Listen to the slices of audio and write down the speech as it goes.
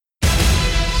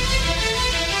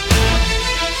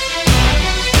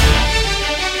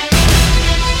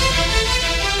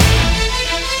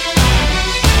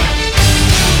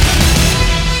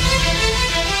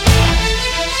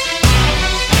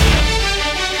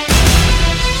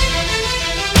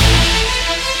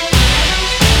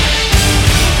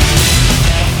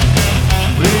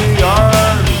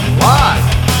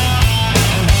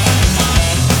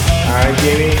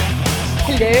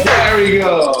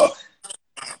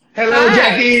Hello, Hi.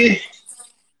 Jackie.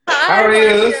 How Hi, are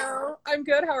you? Marcio. I'm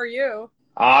good. How are you?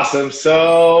 Awesome.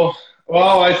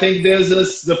 I think this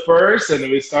is the first, and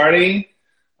we're starting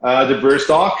the Bruce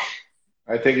Talk.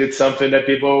 I think it's something that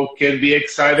people can be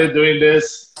excited during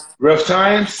this rough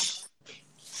times.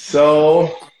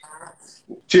 So,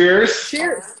 cheers.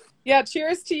 Cheers. Yeah,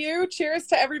 cheers to you. Cheers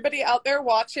to everybody out there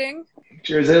watching.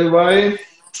 Cheers, everybody.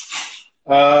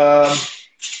 Um,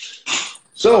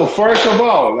 first of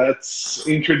all, let's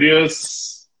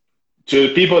introduce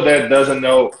to people that doesn't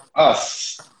know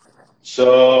us.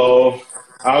 So,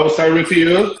 I will start with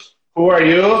you. Who are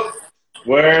you?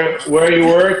 Where you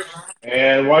work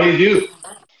and what do you do?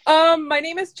 My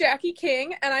name is Jackie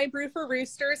King, and I brew for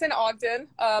Roosters in Ogden.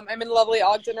 I'm in lovely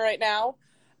Ogden right now.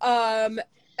 Um,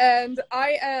 and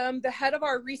I am the head of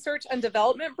our research and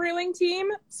development brewing team.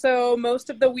 So most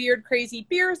of the weird, crazy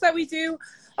beers that we do,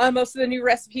 most of the new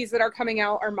recipes that are coming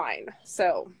out are mine.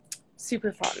 So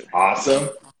super fun. Awesome.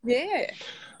 Yeah.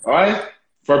 All right.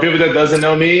 For people that doesn't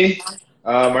know me,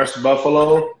 Marcel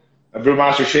Buffalo,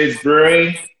 Brewmaster Shades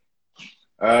Brewing.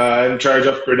 In charge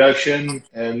of production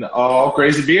and all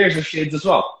crazy beers and shades as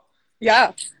well.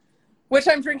 Yeah. Which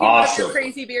I'm drinking one of your Awesome.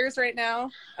 crazy beers right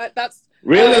now. That's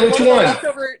Really? Which one of the one?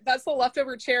 leftover. That's the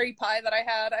leftover cherry pie that I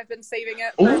had. I've been saving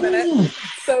it for a minute. Ooh,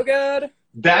 So good.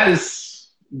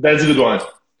 that's a good one.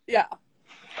 Yeah.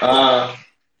 Uh,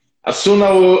 soon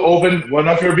I will open one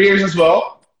of your beers as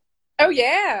well. Oh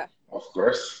yeah. Of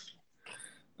course.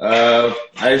 I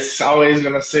always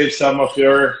gonna save some of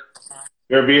your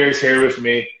beers here with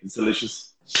me. It's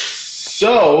delicious.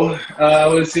 So,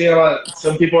 we'll see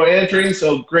some people are entering.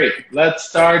 So, great. Let's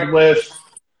start with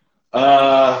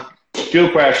a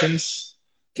few questions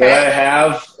that Okay. I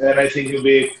have, and I think it'll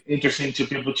be interesting to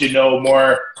people to know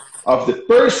more of the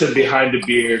person behind the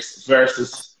beers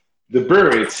versus the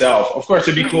brewery itself. Of course,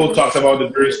 it'd be cool to talk about the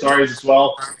brewery stories as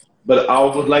well, but I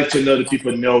would like to know the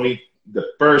people knowing the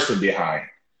person behind.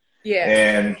 Yeah.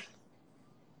 And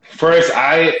first,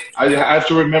 I have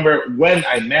to remember when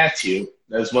I met you.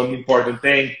 That's one important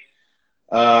thing.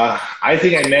 I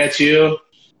think I met you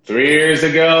 3 years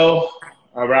ago,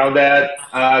 around that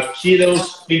Keto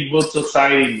Speedboat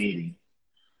Society meeting.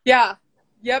 Yeah.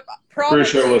 Yep. I'm pretty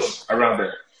sure it Probably. was around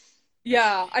there.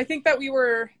 Yeah. I think that we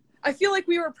were. I feel like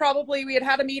we were probably. We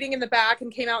had a meeting in the back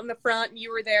and came out in the front, and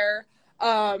you were there.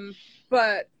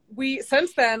 But we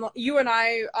since then you and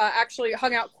I actually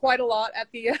hung out quite a lot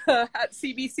at the at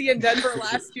CBC in Denver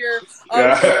last year. We were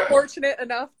Yeah, fortunate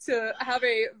enough to have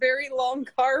a very long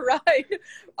car ride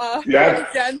from yeah,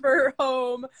 Denver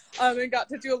home, and got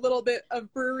to do a little bit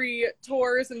of brewery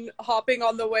tours and hopping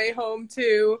on the way home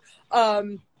too.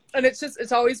 And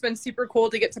it's always been super cool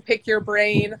to get to pick your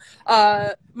brain.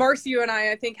 Marcio and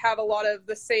I think have a lot of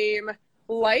the same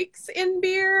likes in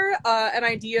beer and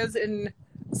ideas in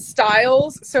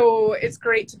styles, so it's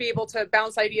great to be able to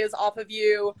bounce ideas off of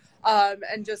you,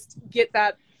 and just get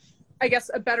that, I guess,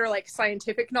 a better like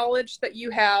scientific knowledge that you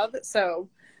have. So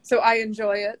I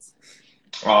enjoy it.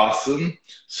 awesome.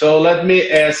 So let me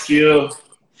ask you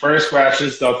first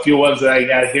questions, the few ones that I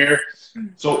got here.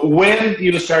 So when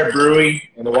you start brewing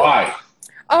and why?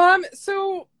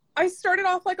 So I started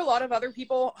off like a lot of other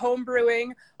people, home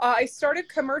brewing. I started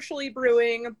commercially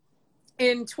brewing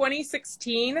in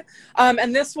 2016,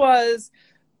 and this was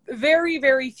very,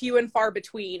 very few and far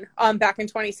between. Back in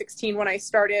 2016 when I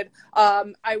started,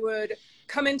 I would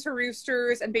come into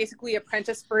Roosters and basically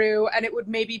apprentice brew, and it would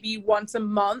maybe be once a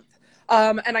month.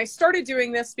 And I started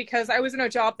doing this because I was in a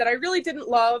job that I really didn't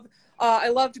love. I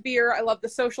loved beer. I loved the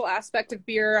social aspect of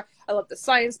beer. I loved the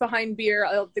science behind beer.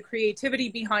 I loved the creativity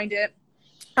behind it.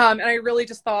 And I really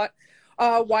just thought,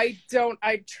 why don't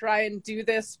I try and do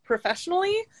this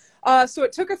professionally? So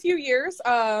it took a few years.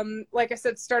 Like I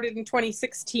said, started in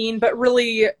 2016, but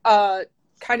really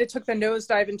kind of took the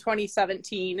nosedive in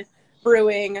 2017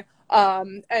 brewing,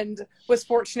 and was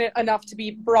fortunate enough to be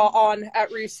brought on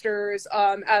at Roosters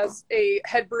as a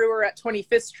head brewer at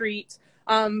 25th Street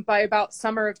by about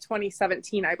summer of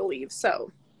 2017, I believe.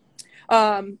 So,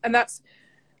 and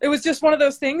it was just one of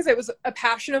those things. It was a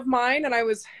passion of mine, and I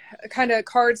was kind of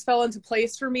cards fell into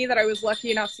place for me that I was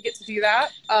lucky enough to get to do that.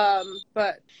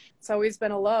 But it's always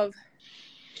been a love.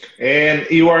 And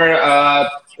you are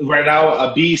right now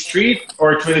a B Street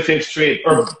or 25th Street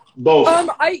or both?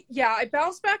 I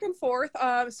bounce back and forth.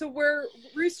 So we're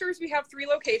Roosters. We have three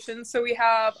locations. So we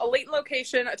have a Layton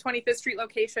location, a 25th Street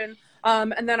location,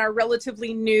 and then our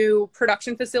relatively new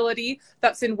production facility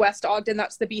that's in West Ogden.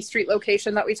 That's the B Street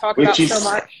location that we talk which about so is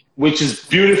much. which is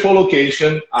beautiful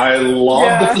location. I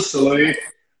love the Yeah. facility.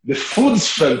 The food's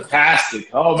fantastic.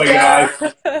 Oh my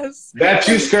god, Yes. that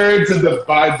cheese curds and the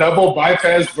double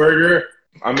bypass burger.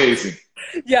 Amazing.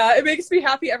 Yeah, it makes me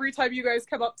happy every time you guys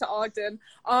come up to Ogden.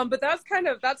 But that's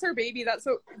our baby. That's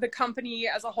what the company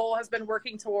as a whole has been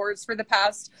working towards for the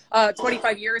past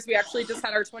 25 years. We actually just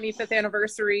had our 25th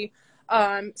anniversary.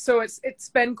 So it's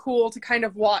been cool to kind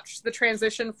of watch the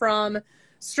transition from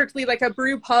strictly like a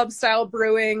brew pub style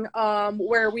brewing,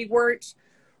 where we were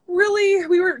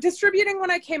distributing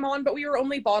when I came on, but we were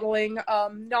only bottling,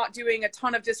 not doing a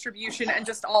ton of distribution and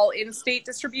just all in-state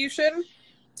distribution.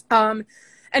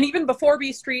 And even before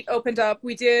B Street opened up,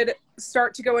 we did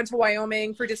start to go into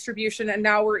Wyoming for distribution, and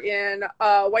now we're in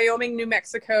Wyoming, New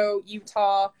Mexico,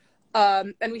 Utah,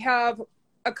 and we have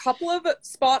a couple of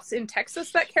spots in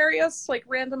Texas that carry us like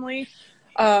randomly.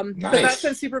 Nice. But that's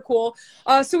been super cool.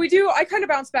 So I kind of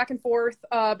bounce back and forth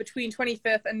between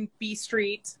 25th and B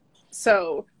Street.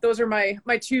 So those are my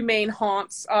two main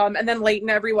haunts. And then Layton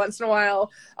every once in a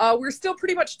while. We're still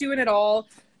pretty much doing it all.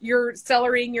 You're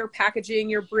cellaring, you're packaging,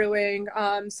 you're brewing.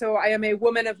 So I am a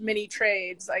woman of many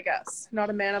trades, I guess. Not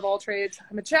a man of all trades.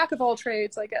 I'm a jack of all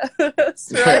trades, I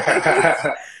guess.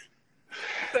 Right?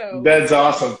 So. That's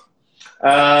awesome.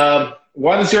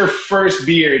 What is your first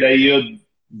beer that you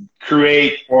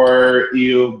create or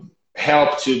you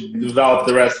help to develop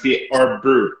the recipe or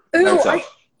brew?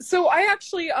 So I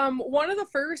actually, one of the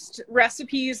first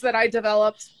recipes that I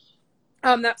developed,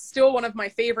 that's still one of my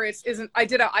favorites, I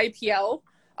did an IPL.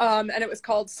 And it was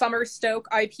called Summer Stoke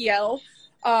IPL.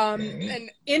 And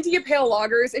India Pale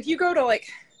lagers, if you go to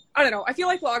I don't know, I feel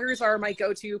like lagers are my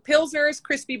go-to. Pilsners,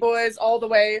 Crispy Boys, all the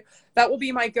way. That will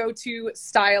be my go-to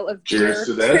style of beer. Cheers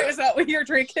to that. Is that what you're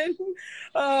drinking?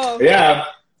 Oh. Yeah.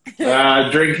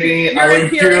 Drinking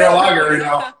Imperial Lager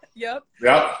now. Yep.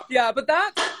 Yep. Yeah, but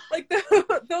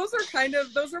those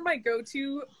are my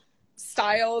go-to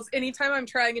styles. Anytime I'm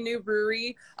trying a new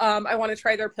brewery, I want to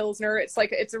try their Pilsner.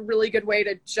 It's a really good way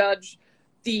to judge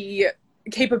the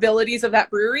capabilities of that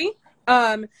brewery.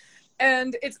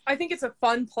 And I think it's a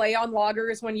fun play on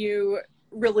lagers when you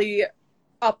really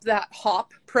up that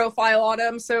hop profile on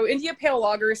them. So India Pale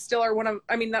lagers still are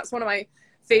that's one of my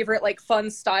favorite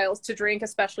fun styles to drink,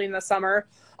 especially in the summer.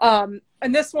 And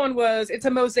this one it's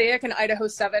a Mosaic and Idaho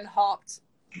 7 hopped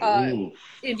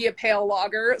India Pale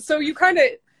lager. So you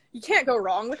can't go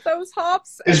wrong with those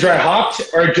hops. Is dry hopped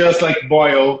or just like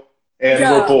boil and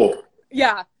whirlpool?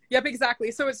 Yeah. Yep,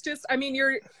 exactly. So it's just,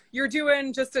 you're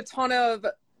doing just a ton of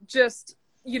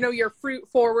your fruit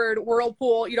forward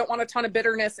whirlpool. You don't want a ton of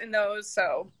bitterness in those.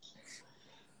 So,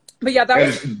 but yeah, that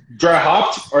was dry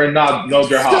hopped or not? No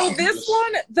dry hopped. So this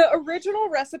one, the original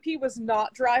recipe was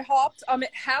not dry hopped. It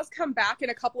has come back in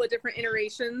a couple of different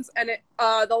iterations, and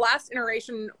the last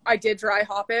iteration I did dry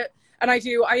hop it. And I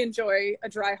enjoy a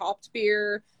dry hopped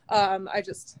beer.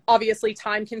 Obviously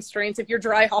time constraints. If you're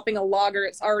dry hopping a lager,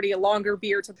 it's already a longer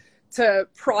beer to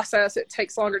process. It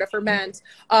takes longer to ferment.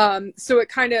 So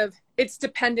it's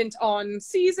dependent on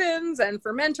seasons and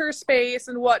fermenter space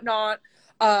and whatnot.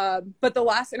 But the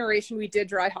last iteration we did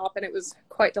dry hop, and it was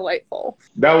quite delightful.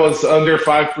 That was under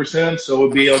 5%, so it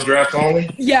would be on draft only?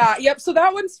 Yeah, yep. So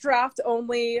that one's draft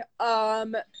only.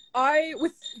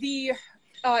 With the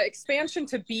expansion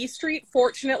to B Street,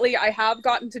 fortunately, I have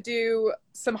gotten to do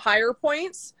some higher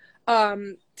points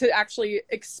to actually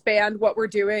expand what we're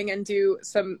doing and do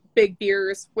some big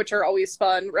beers, which are always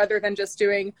fun, rather than just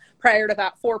doing prior to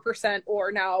that 4%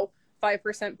 or now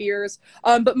 5% beers.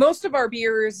 But most of our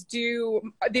beers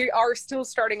they are still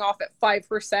starting off at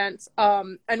 5%.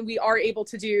 And we are able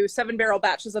to do 7-barrel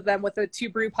batches of them with the 2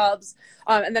 brew pubs.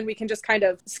 And then we can just kind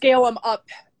of scale them up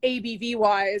ABV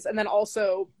wise and then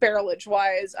also barrelage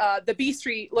wise. The B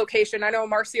Street location, I know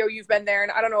Marcio, you've been there,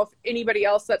 and I don't know if anybody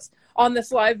else that's on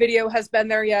this live video has been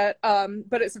there yet,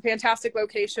 but it's a fantastic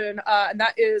location, and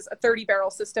that is a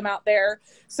 30-barrel system out there.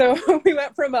 So we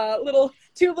went from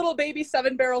two little baby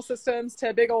 7-barrel systems to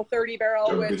a big old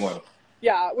 30-barrel,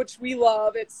 which we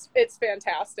love. It's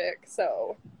fantastic.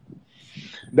 So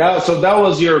that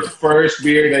was your first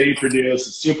beer that you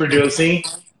produced. Still producing.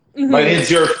 Mm-hmm. But it's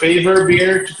your favorite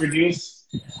beer to produce?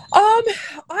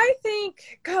 I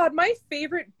think, God, my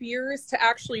favorite beers to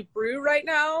actually brew right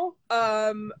now,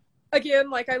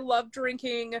 again, I love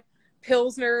drinking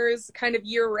Pilsners kind of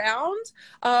year round,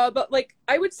 but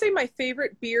I would say my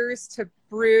favorite beers to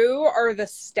brew are the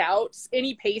stouts,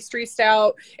 any pastry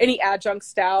stout, any adjunct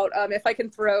stout. If I can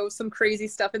throw some crazy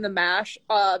stuff in the mash,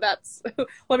 let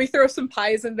me throw some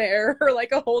pies in there or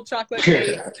a whole chocolate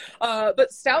cake.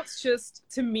 But stouts just,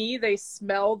 to me, they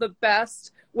smell the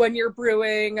best when you're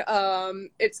brewing.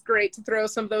 It's great to throw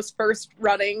some of those first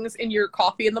runnings in your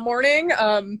coffee in the morning.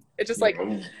 It just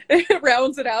it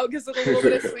rounds it out, gives it a little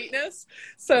bit of sweetness.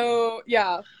 So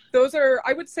yeah, those are,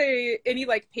 I would say, any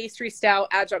like pastry stout,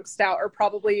 adjunct stout are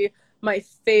probably my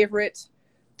favorite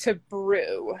to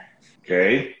brew.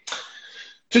 Okay.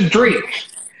 To drink.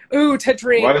 Ooh, to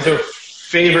drink. What is your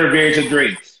favorite beer to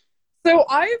drink? So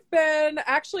I've been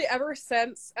actually ever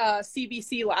since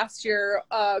CBC last year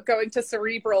going to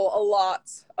Cerebral a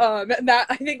lot. And that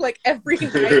I think like every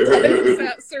night I was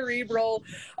at Cerebral.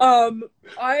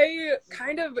 I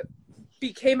kind of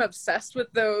became obsessed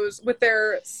with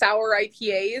their sour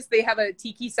IPAs. They have a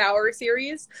Tiki Sour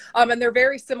series, and they're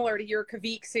very similar to your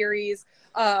Kavik series,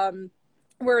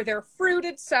 where they're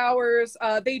fruited sours.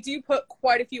 They do put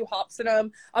quite a few hops in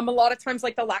them. A lot of times,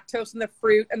 like the lactose and the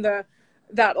fruit and the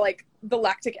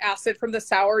lactic acid from the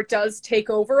sour does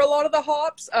take over a lot of the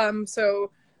hops.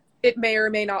 So it may or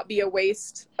may not be a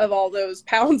waste of all those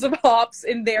pounds of hops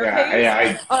in their case.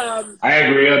 Yeah, I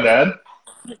agree on that.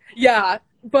 Yeah.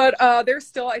 But I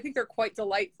think they're quite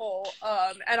delightful.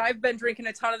 And I've been drinking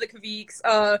a ton of the Kaviks.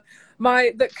 The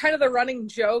running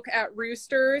joke at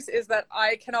Roosters is that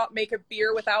I cannot make a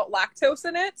beer without lactose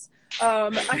in it.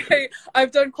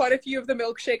 I've done quite a few of the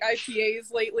milkshake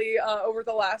IPAs lately over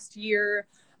the last year.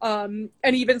 And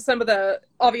even some of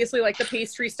obviously like the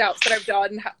pastry stouts that I've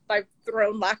done, I've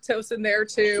thrown lactose in there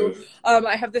too.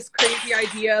 I have this crazy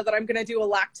idea that I'm going to do a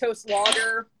lactose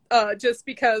lager. Just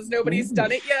because nobody's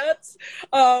done it yet.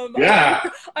 Yeah.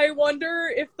 I wonder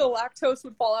if the lactose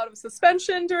would fall out of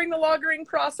suspension during the lagering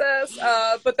process.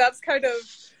 But that's kind of,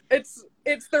 it's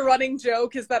the running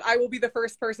joke is that I will be the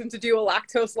first person to do a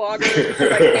lactose lager because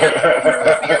I can't brew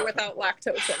a beer without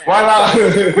lactose in it. Why not?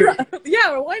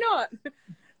 Yeah, why not?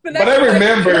 But I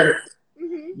remember,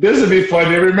 this would be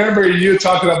funny. I remember you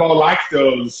talking about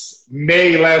lactose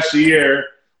May last year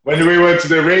when we went to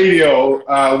the radio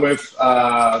with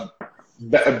Brett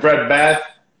Bath.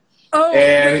 Oh.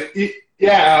 And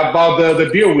about the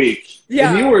beer week. Yeah.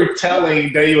 And you were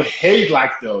telling that you hate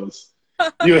lactose.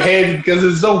 You hate it because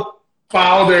it's so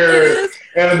powder.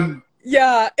 And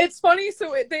yeah, it's funny.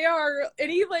 So they are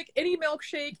any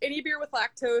milkshake, any beer with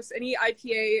lactose, any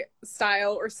IPA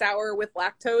style or sour with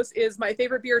lactose is my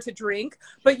favorite beer to drink.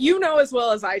 But you know as well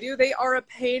as I do, they are a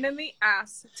pain in the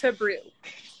ass to brew.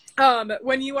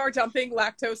 When you are dumping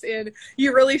lactose in,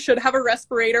 you really should have a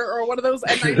respirator or one of those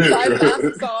N95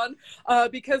 masks on,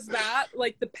 because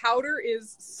the powder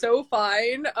is so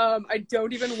fine. I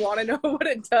don't even want to know what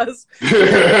it does.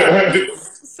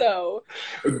 So,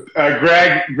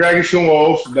 Greg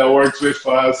Schumwolf that works with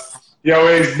us, he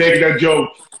always make that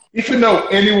joke. If you know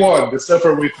anyone that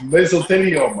suffer with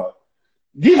mesothelioma,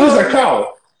 give us a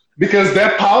call. Because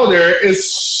that powder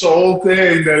is so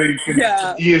thin that it can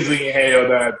easily inhale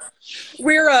that.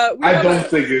 I don't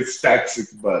think it's toxic,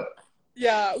 but...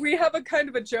 Yeah, we have a kind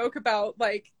of a joke about,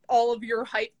 like, all of your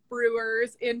hype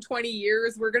brewers in 20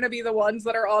 years. We're going to be the ones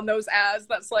that are on those ads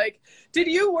that's like, did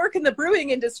you work in the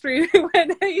brewing industry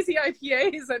when hazy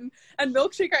IPAs and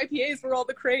milkshake IPAs were all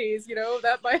the craze? You know,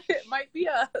 that might be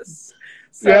us.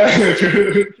 So,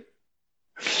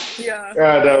 yeah.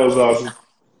 Yeah. That was awesome.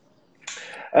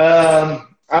 I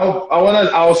want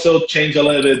to also change a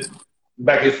little bit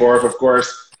back and forth, of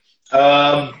course.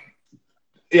 Yeah,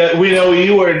 we know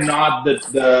you are not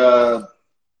the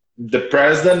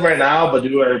president right now, but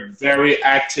you are a very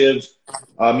active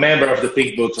member of the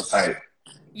Pink Boot Society.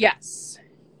 Yes.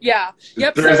 Yeah.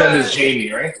 Yep. The president is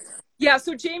Jamie, right? Yeah,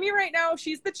 so Jamie right now,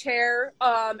 she's the chair,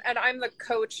 and I'm the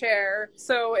co-chair.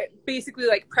 So basically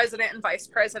like president and vice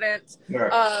president.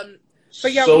 Yeah.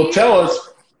 But yeah. So tell us,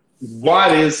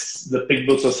 what is the Pink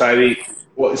Boot Society,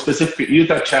 what specific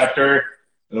Utah chapter,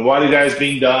 and what you guys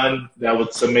being done? That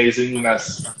was amazing.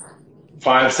 That's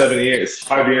 5 years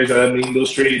in the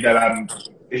industry that I'm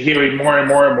hearing more and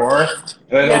more and more.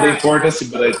 And I know the importance,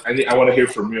 but I want to hear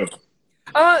from you.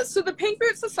 So the Pink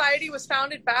Boot Society was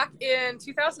founded back in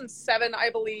 2007, I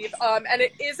believe, and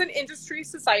it is an industry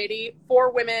society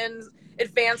for women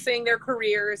advancing their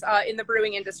careers in the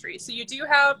brewing industry. So you do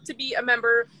have to be a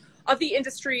member of the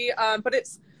industry, but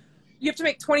you have to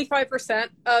make 25%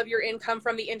 of your income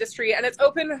from the industry, and it's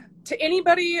open to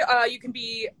anybody. You can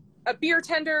be a beer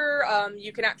tender,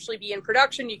 you can actually be in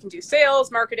production, you can do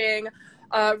sales, marketing,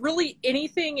 really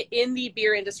anything in the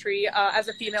beer industry. As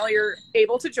a female, you're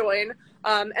able to join.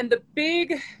 And the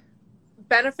big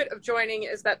benefit of joining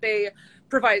is that they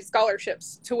provide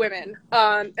scholarships to women.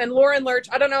 And Lauren Lurch,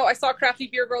 I don't know, I saw Crafty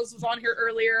Beer Girls was on here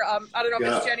earlier. I don't know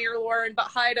if it's Jenny or Lauren, but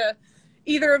hi to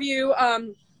either of you.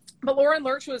 But Lauren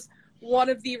Lurch was one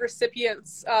of the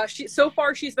recipients. So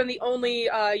far, she's been the only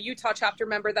Utah chapter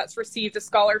member that's received a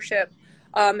scholarship.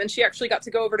 And she actually got to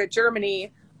go over to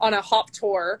Germany on a hop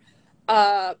tour,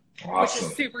 Awesome. which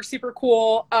is super, super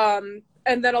cool.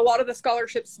 and then a lot of the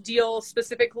scholarships deal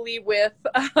specifically with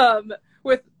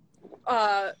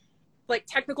like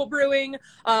technical brewing.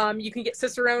 You can get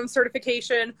Cicerone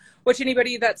certification, which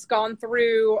anybody that's gone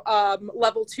through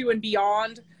level 2 and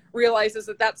beyond realizes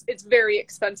that it's very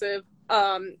expensive.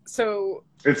 So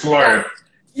it's Lauren.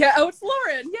 Yeah. Oh, it's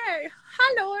Lauren. Yay.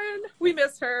 Hi, Lauren. We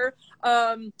miss her.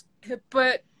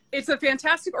 But it's a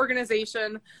fantastic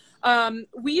organization.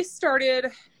 We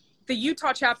started the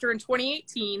Utah chapter in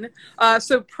 2018.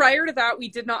 So prior to that, we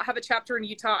did not have a chapter in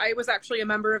Utah. I was actually a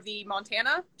member of the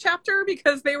Montana chapter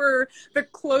because they were the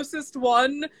closest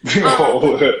one.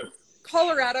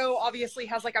 Colorado obviously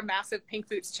has like a massive Pink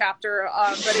Boots chapter,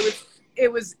 but it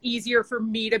was easier for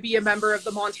me to be a member of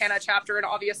the Montana chapter. And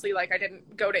obviously, like, I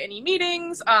didn't go to any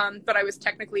meetings, but I was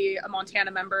technically a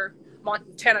Montana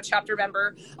chapter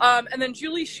member. And then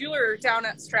Julie Schuler down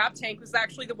at Strap Tank was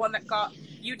actually the one that got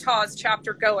Utah's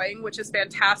chapter going, which is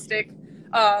fantastic.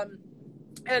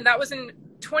 And that was in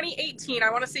 2018.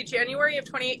 I want to say January of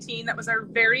 2018. That was our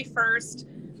very first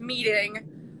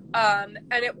meeting. And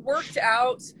it worked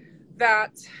out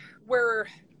that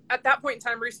at that point in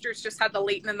time, Roosters just had the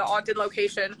Layton and the Ogden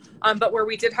location. But where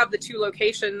we did have the 2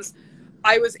 locations,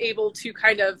 I was able to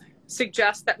kind of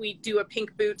suggest that we do a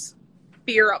Pink Boots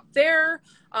beer up there.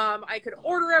 I could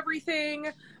order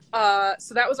everything.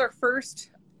 So that was our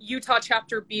first Utah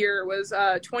chapter beer, was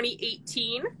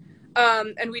 2018.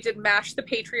 And we did Mash the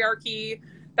Patriarchy.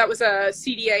 That was a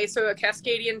CDA, so a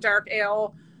Cascadian Dark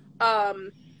Ale. I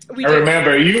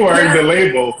remember you are the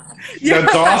label.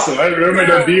 That's awesome. I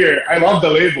remember the beer. I love the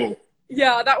label.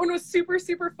 Yeah, that one was super,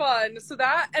 super fun. So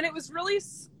and it was really,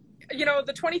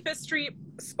 the 25th Street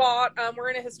spot. We're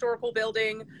in a historical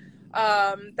building.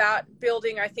 That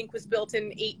building, I think, was built in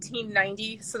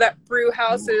 1890. So that brew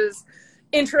house is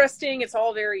interesting. It's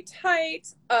all very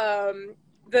tight.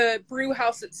 The brew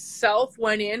house itself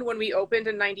went in when we opened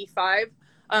in 95.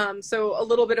 So a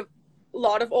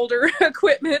lot of older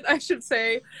equipment, I should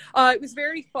say. It was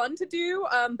very fun to do,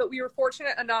 but we were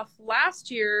fortunate enough last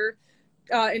year,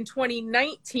 in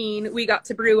 2019, we got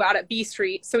to brew out at B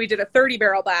Street. So we did a 30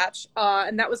 barrel batch,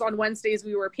 and that was on Wednesdays.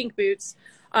 We were Pink Boots.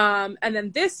 And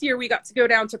then this year we got to go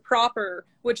down to Proper,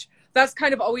 which that's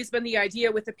kind of always been the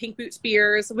idea with the Pink Boots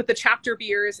beers, with the chapter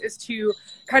beers, is to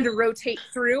kind of rotate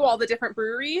through all the different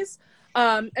breweries.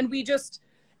 And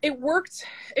it worked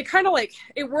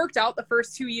out the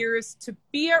first 2 years to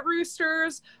be at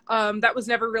Roosters. That was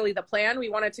never really the plan. We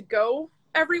wanted to go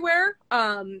everywhere.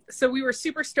 So we were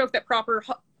super stoked that Proper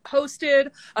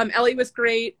hosted. Ellie was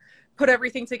great, put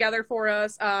everything together for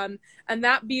us. And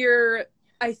that beer,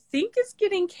 I think, is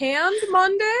getting canned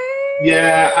Monday.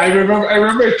 Yeah, I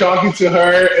remember talking to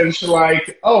her, and she's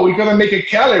like, "Oh, we're gonna make a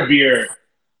Keller beer."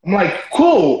 I'm like,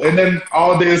 "Cool." And then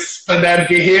all this pandemic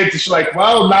hit. She's like,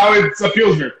 "Well, now it's a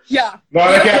Pilsner." Yeah.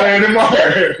 Not a Keller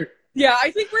anymore. Yeah,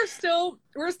 I think we're still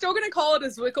gonna call it a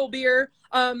Zwickel beer,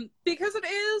 because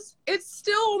it's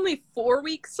still only 4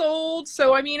 weeks old.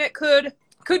 So I mean, it could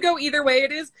go either way.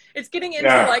 It's getting into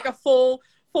like a full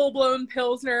blown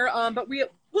Pilsner, but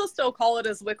we'll still call it a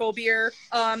Zwickel beer.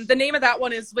 The name of that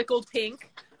one is Zwickled Pink.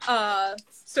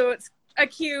 So it's a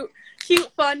cute,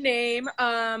 fun name.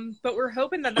 But we're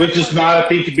hoping that which is not a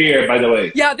pink beer, by the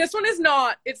way. Yeah, this one is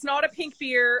not. It's not a pink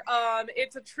beer.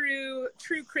 It's a true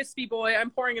crispy boy. I'm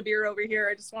pouring a beer over here.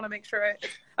 I just want to make sure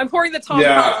I'm pouring the Tom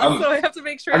Collins, so I have to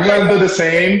make sure. I'm gonna do the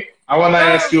same. I want to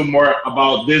ask you more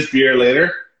about this beer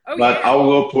later, but yeah. I'll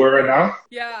go pour it now.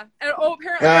 Yeah, and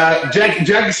apparently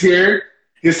Jack's here.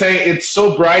 He's saying it's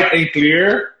so bright and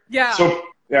clear. Yeah. So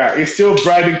yeah, it's still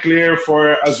bright and clear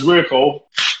for a Zwickel.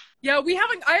 Yeah,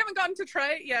 I haven't gotten to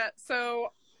try it yet,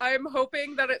 so I'm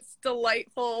hoping that it's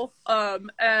delightful. No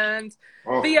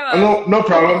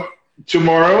problem.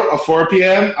 Tomorrow at 4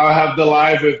 p.m. I'll have the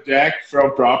live with Jack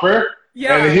from Proper.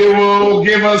 Yeah. And he will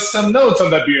give us some notes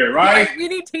on the beer, right? Yeah, we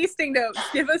need tasting notes.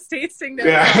 Give us tasting notes.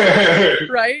 Yeah.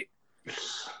 Right?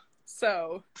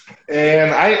 So.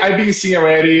 And I've been seeing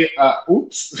already, I've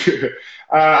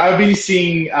been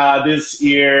seeing this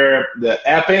year the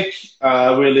Epic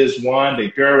release one, the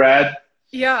Pure Red.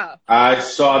 Yeah. I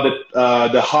saw the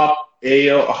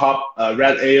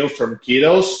red ale from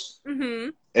Ketos.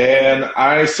 Mm-hmm. And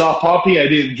I saw Poppy. I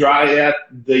did dry at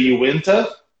the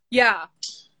Uinta. Yeah.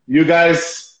 You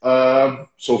guys,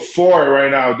 so 4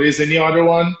 right now. There's any other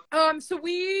one? So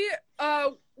we'll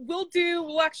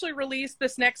actually release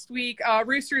this next week.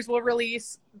 Roosters will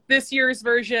release this year's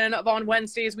version of On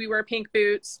Wednesdays We Wear Pink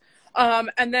Boots.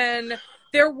 And then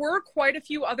There were quite a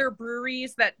few other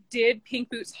breweries that did Pink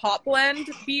Boots Hop Blend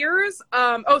beers.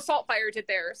 Saltfire did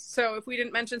theirs. So if we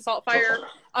didn't mention Saltfire,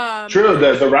 true,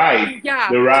 the rye, yeah,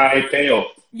 the rye pale.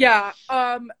 yeah,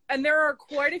 and there are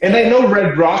quite a few. And I know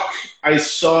Red Rock. I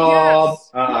saw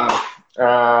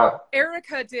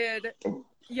Erica did.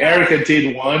 Yeah. Erica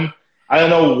did one. I don't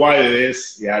know what it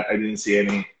is yet. I didn't see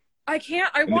any. I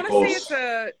want to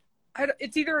say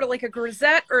it's either like a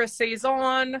grisette or a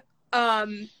saison.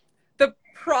 The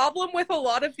problem with a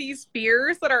lot of these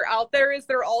beers that are out there is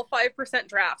they're all 5%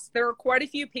 drafts. There are quite a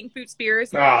few Pink Boots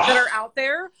beers that are out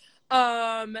there.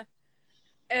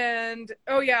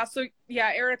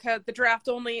 Erica, the draft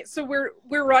only. So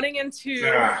we're running into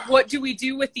what do we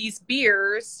do with these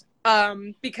beers?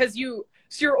 Because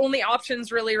your only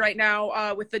options really right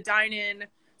now with the dine-in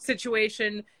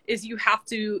situation is you have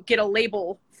to get a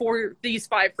label for these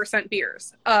 5%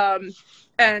 beers.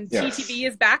 TTB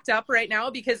is backed up right now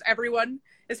because everyone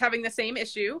is having the same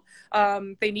issue.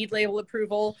 They need label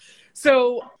approval.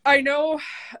 So I know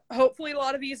hopefully a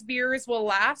lot of these beers will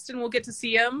last and we'll get to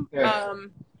see them. Yeah.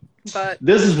 But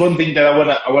this is one thing that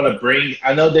I wanna bring.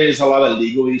 I know there's a lot of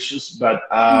legal issues, but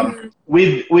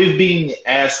we've been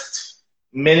asked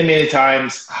many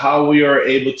times how we are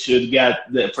able to get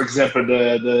for example,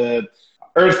 the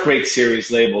Earthquake series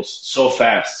labels so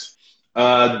fast.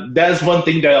 That's one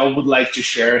thing that I would like to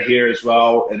share here as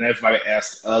well. And everybody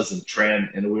asked us and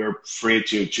Trent, and we're free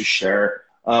to share.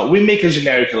 We make a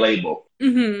generic label.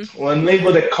 One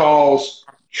label that calls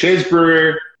Chase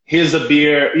Brewer, here's a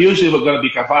beer. Usually we're going to be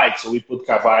Kavik, so we put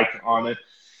Kavik on it.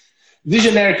 The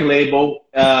generic label,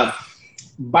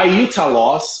 by Utah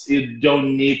laws, you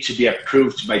don't need to be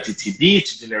approved by TTB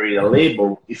to generate a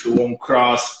label if you won't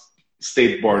cross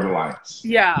state borderlines.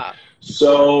 Yeah.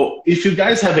 So if you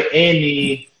guys have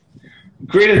any,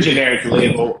 create a generic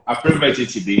label approved by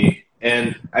TTB,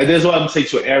 and that's what I'm saying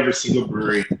to every single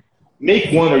brewery,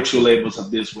 make 1 or 2 labels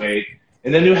of this way,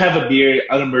 and then you have a beer,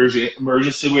 an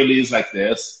emergency release like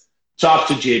this, talk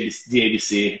to the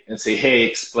ABC and say, hey,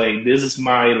 explain, this is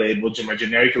my label, my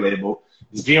generic label.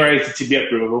 It's being ready to TTB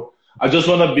approval. I just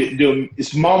want to do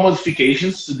small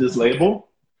modifications to this label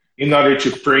in order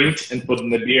to print and put in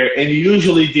the beer. And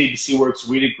usually the ABC works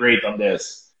really great on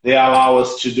this. They allow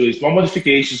us to do small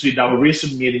modifications without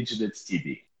resubmitting to the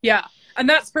TTB. Yeah, and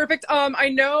that's perfect. I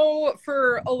know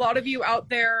for a lot of you out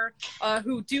there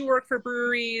who do work for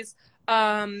breweries,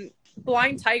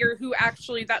 Blind Tiger, who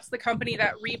actually, that's the company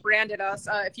that rebranded us.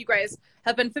 If you guys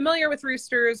have been familiar with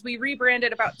Roosters, we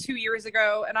rebranded about 2 years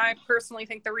ago, and I personally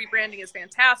think the rebranding is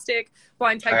fantastic.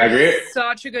 Blind Tiger did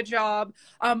such a good job.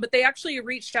 But they actually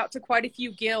reached out to quite a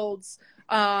few guilds,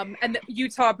 and the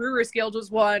Utah Brewers Guild was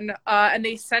one, and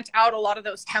they sent out a lot of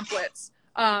those templates.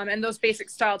 And those basic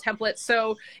style templates.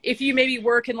 So if you maybe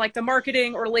work in like the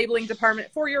marketing or labeling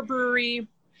department for your brewery,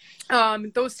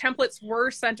 those templates were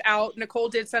sent out. Nicole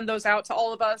did send those out to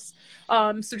all of us.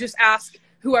 So just ask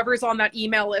whoever's on that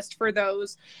email list for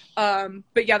those.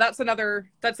 But yeah, that's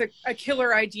a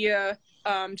killer idea.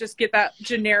 Just get that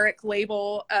generic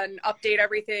label and update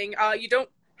everything. You don't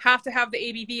have to have the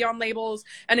ABV on labels.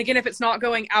 And again, if it's not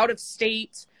going out of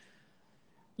state,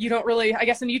 you don't really, I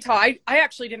guess in Utah, I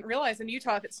actually didn't realize in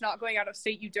Utah, if it's not going out of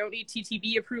state, you don't need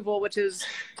TTB approval, which is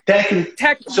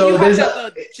so there's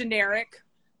a generic.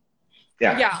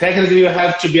 Yeah. Technically you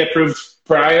have to be approved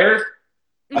prior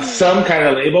of some kind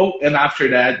of label, and after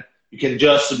that you can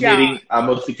just submitting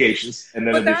modifications, and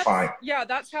then it'll be fine. Yeah,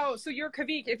 that's how. So your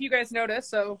Kavik, if you guys notice,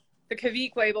 so the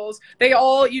Kavik labels, they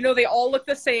all look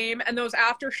the same, and those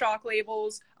Aftershock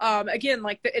labels, again,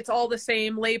 like it's all the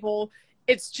same label.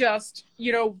 It's just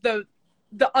the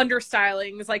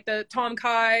understylings, like the Tom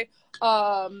Kai,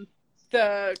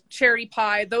 the cherry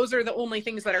pie, those are the only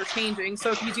things that are changing.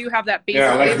 So if you do have that basic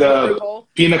like the approval,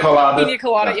 pina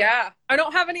colada, I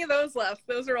don't have any of those left.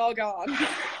 Those are all gone.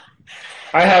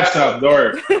 I have some.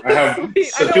 I have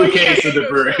 2 cases of the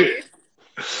brewery.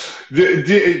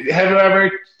 Have you ever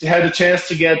had a chance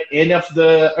to get any of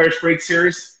the Earthquake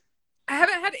series? I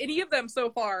haven't had any of them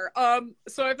so far.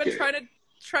 So I've been trying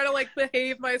to like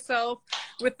behave myself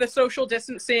with the social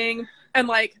distancing and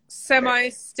like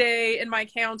semi-stay in my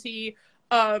county.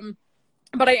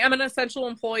 But I am an essential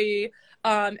employee.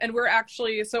 And we're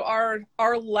actually, so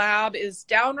our lab is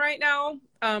down right now,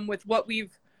 with what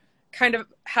we've kind of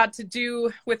had to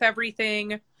do with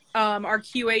everything. Our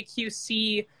QA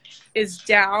QC is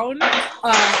down.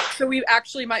 So we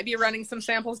actually might be running some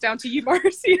samples down to you,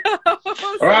 Marcio.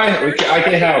 All right, I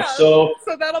can help. So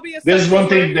that'll be there's one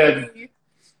thing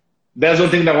that's one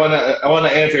thing that I wanna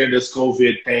answer in this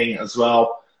COVID thing as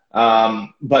well.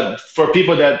 But for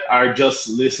people that are just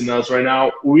listening to us right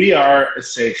now, we are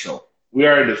essential. we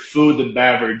are in the food and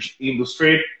beverage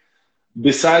industry.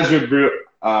 Besides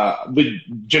we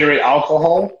generate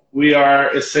alcohol, we are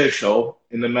essential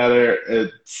in the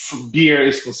matter. Beer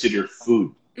is considered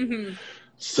food. Mm-hmm.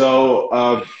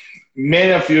 So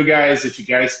many of you guys, if you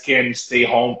guys can stay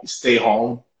home, stay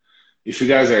home. If you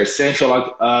guys are essential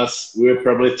like us, we're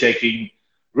probably taking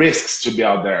risks to be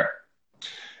out there.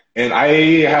 And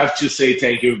I have to say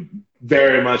thank you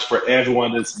very much for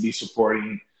everyone that's been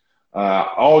supporting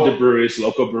all the breweries,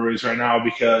 local breweries right now,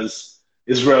 because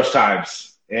it's rough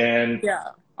times. And Yeah.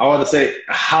 I want to say,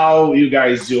 how you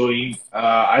guys doing?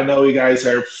 I know you guys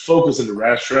are focused on the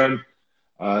restaurant.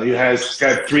 You guys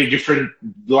got 3 different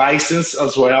licenses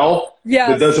as well. That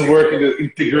Yes. doesn't work in the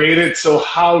integrated. So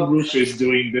how Rooster is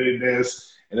doing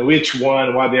this, and which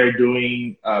one, what they're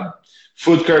doing,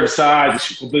 food curbside,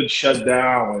 is completely shut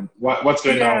down, and what's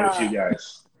going on with you Yeah.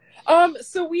 guys?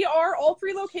 So all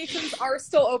 3 locations are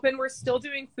still open. We're still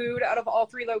doing food out of all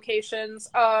 3 locations.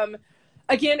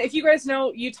 Again, if you guys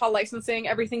know Utah licensing,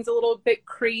 everything's a little bit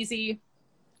crazy.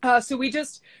 So we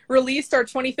just released our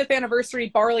 25th anniversary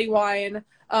barley wine,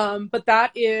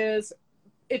 but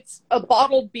it's a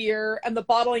bottled beer, and the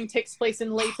bottling takes place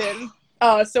in Layton.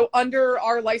 So under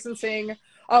our licensing,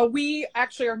 we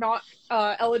actually are not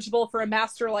eligible for a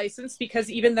master license,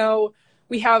 because even though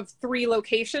we have 3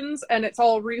 locations and it's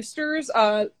all Roosters,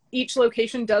 each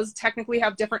location does technically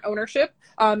have different ownership.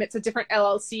 It's a different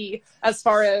LLC as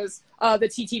far as the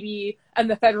TTB and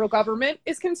the federal government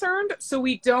is concerned. So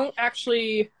we don't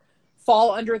actually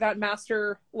fall under that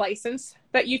master license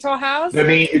that Utah has. I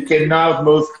mean, you cannot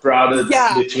move products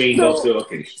between those 2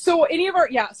 locations. So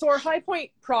our High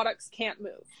Point products can't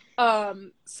move.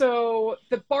 So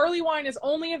the barley wine is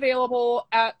only available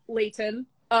at Layton,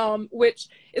 which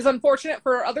is unfortunate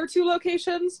for our other 2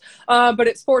 locations, but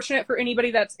it's fortunate for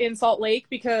anybody that's in Salt Lake,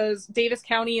 because Davis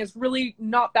County is really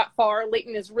not that far.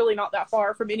 Layton is really not that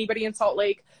far from anybody in Salt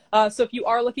Lake. So if you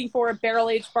are looking for a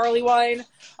barrel-aged barley wine,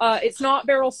 it's not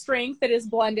barrel strength, it is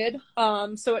blended.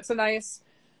 So it's a nice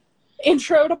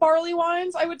intro to barley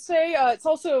wines, I would say. It's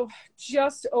also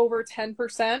just over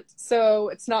 10%, so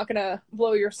it's not going to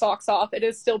blow your socks off. It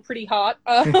is still pretty hot.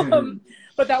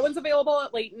 But that one's available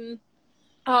at Layton.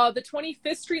 The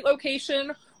 25th Street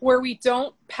location, where we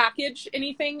don't package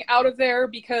anything out of there,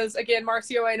 because again,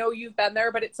 Marcio, I know you've been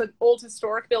there, but it's an old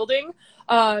historic building.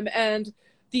 And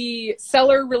the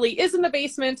cellar really is in the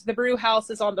basement. The brew house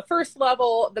is on the 1st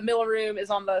level. The mill room is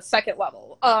on the 2nd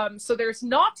level. So there's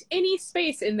not any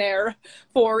space in there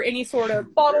for any sort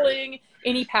of bottling,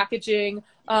 any packaging.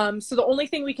 So the only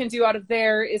thing we can do out of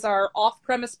there is our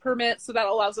off-premise permit. So that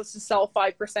allows us to sell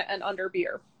 5% and under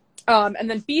beer. And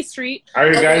then B Street. Are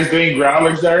you guys doing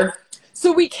growlers there?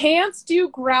 So we can't do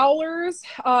growlers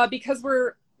because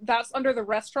that's under the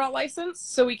restaurant license.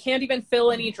 So we can't even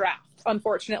fill any draft,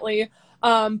 unfortunately.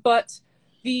 But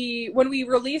when we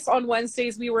release on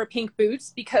Wednesdays, we were Pink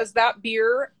Boots, because that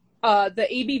beer, the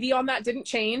ABV on that didn't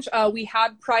change. We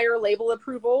had prior label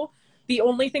approval. The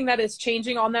only thing that is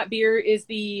changing on that beer is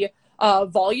the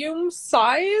volume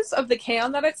size of the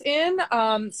can that it's in.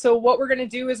 So what we're going to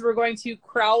do is we're going to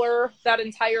crowler that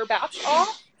entire batch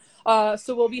off.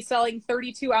 So we'll be selling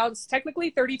 32-ounce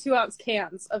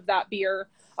cans of that beer.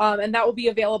 And that will be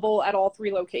available at all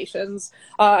 3 locations.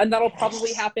 And that'll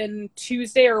probably happen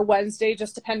Tuesday or Wednesday,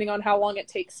 just depending on how long it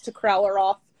takes to crowler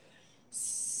off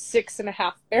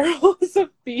 6.5 barrels of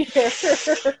beer.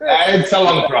 It's a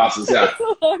long process, yeah. It's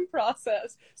a long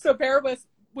process. So bear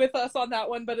with us on that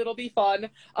one, but it'll be fun.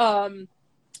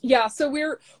 Yeah, so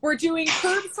we're doing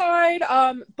curbside.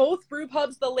 Both brew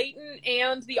pubs, the Layton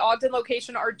and the Ogden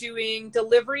location, are doing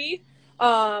delivery.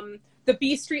 The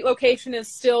B Street location is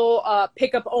still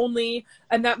pickup only,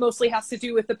 and that mostly has to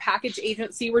do with the package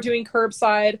agency. We're doing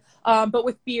curbside, but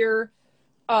with beer,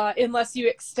 unless you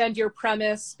extend your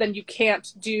premise, then you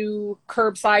can't do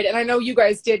curbside. And I know you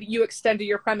guys you extended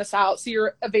your premise out, so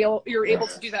you're able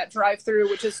to do that drive-through,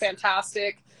 which is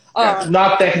fantastic.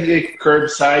 Not technically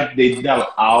curbside. They didn't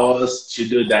allow us to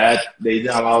do that. They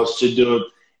didn't allow us to do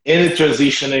any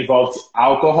transition involves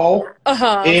alcohol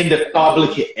in the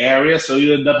public area. So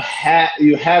you end up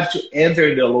you have to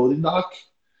enter the loading dock.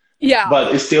 Yeah.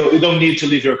 But it's still, you don't need to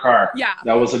leave your car. Yeah.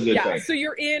 That was a good thing. So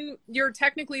you're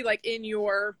technically like in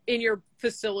your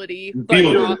facility.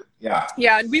 But yeah.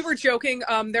 Yeah. And we were joking.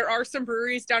 There are some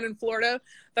breweries down in Florida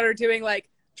that are doing like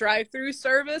drive-through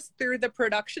service through the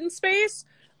production space.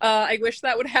 I wish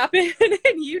that would happen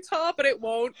in Utah, but it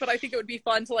won't. But I think it would be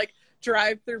fun to like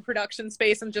drive through production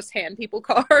space and just hand people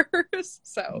cars.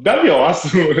 So that'd be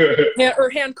awesome. Yeah, or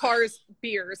hand cars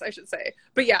beers, I should say.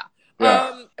 But yeah.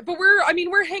 Yeah. But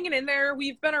we're hanging in there.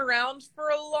 We've been around for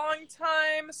a long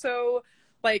time, so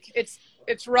like it's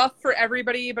rough for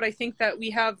everybody, but I think that we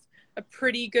have a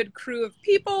pretty good crew of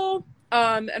people,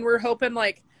 and we're hoping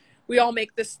like we all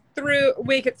make it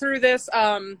through this.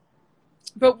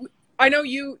 But I know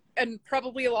you and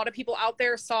probably a lot of people out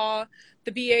there saw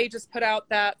the BA just put out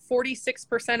that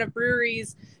 46% of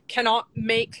breweries cannot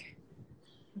make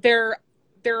their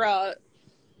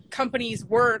companies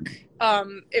work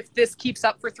if this keeps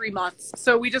up for 3 months.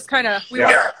 So we just want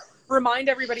to remind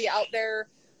everybody out there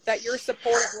that your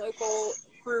support of local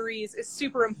breweries is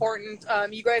super important.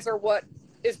 You guys are what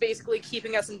is basically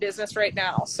keeping us in business right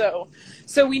now. So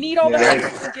we need all the help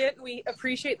we can get, and we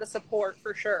appreciate the support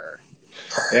for sure.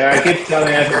 Yeah, I keep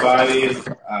telling everybody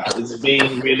it's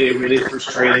being really, really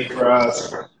frustrating for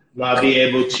us not being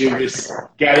able to just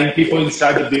getting people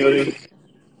inside the building.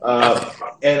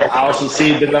 And I also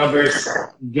see the numbers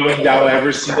going down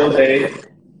every single day.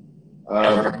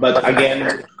 But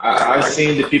again, I've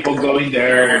seen the people going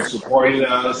there and supporting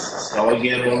us. So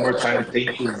again, one more time,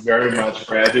 thank you very much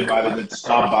for everybody that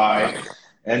stopped by.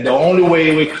 And the only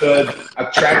way we could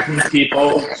attract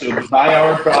people to buy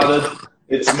our product,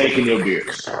 it's making new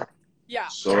beers. Yeah.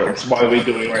 So that's what we're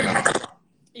doing right now.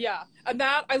 Yeah, and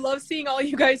that I love seeing all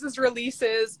you guys'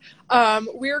 releases.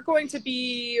 We're going to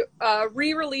be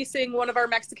re-releasing one of our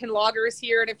Mexican lagers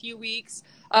here in a few weeks.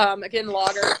 Again,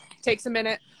 lager takes a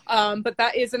minute, but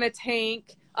that is in a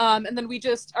tank. And then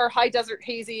our High Desert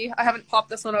Hazy. I haven't popped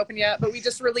this one open yet, but we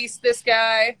just released this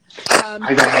guy. I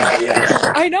don't know yet.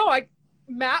 I know.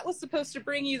 Matt was supposed to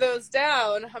bring you those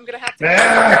down. I'm gonna have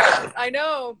to. I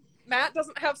know. Matt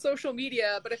doesn't have social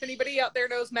media, but if anybody out there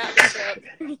knows Matt Bishop,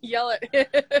 yell at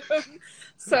him.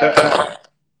 So,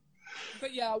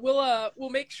 but yeah, we'll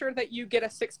make sure that you get a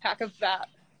 6-pack of that.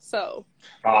 So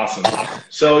awesome.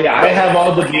 So yeah, I have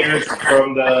all the beers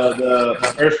from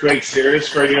the Earthquake series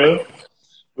for you.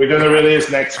 We're gonna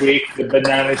release next week the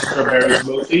banana strawberry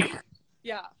smoothie.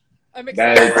 Yeah, I'm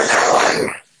excited.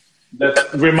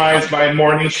 That reminds my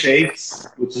morning shakes,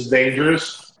 which is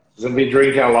dangerous. I've been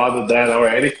drinking a lot of that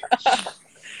already.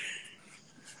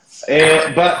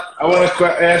 But I want to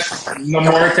ask no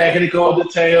more technical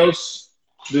details.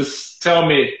 Just tell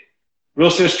me,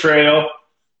 Willster's Trail,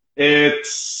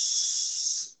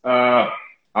 it's, I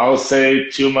would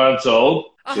say 2 months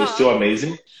old. So it's still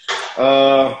amazing.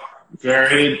 A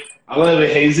little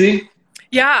bit hazy.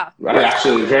 Yeah. Right,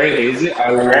 actually, very hazy.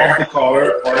 I love the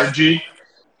color, orangey.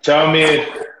 Tell me,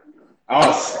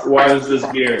 what is this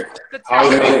beer? How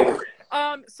is it?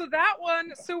 So that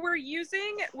one, we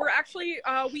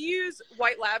use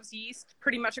White Labs yeast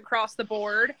pretty much across the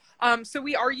board. So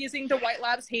we are using the White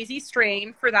Labs hazy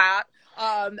strain for that.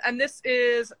 And this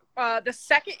is the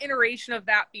second iteration of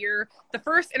that beer. The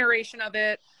first iteration of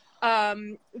it,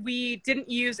 we didn't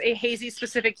use a hazy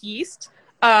specific yeast,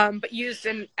 but used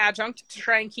an adjunct to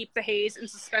try and keep the haze in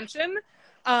suspension.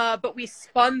 But we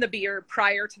spun the beer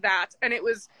prior to that, and it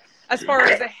was, as far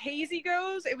as the hazy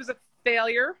goes, it was a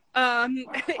failure.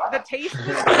 The taste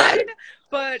was good,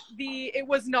 but it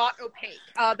was not opaque.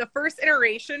 The first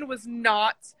iteration was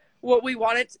not what we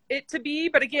wanted it to be,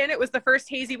 but again, it was the first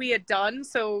hazy we had done,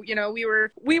 so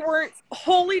we weren't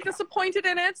wholly disappointed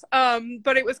in it,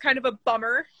 but it was kind of a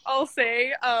bummer, I'll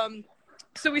say.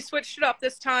 So we switched it up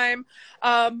this time.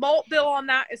 Malt bill on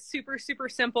that is super, super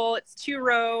simple. It's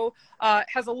 2-row,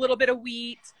 has a little bit of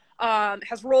wheat,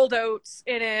 has rolled oats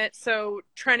in it. So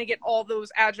trying to get all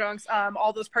those adjuncts,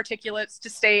 all those particulates to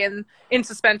stay in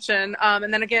suspension.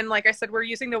 And then again, like I said, we're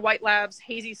using the White Labs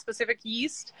hazy specific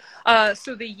yeast.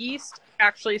 So the yeast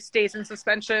actually stays in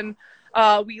suspension.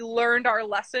 We learned our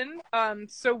lesson.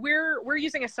 So we're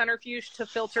using a centrifuge to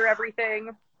filter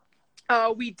everything.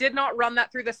 We did not run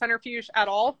that through the centrifuge at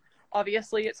all.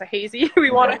 Obviously, it's a hazy. We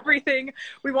want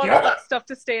all that stuff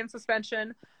to stay in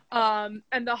suspension. And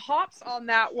the hops on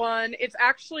that one, it's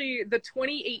actually the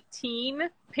 2018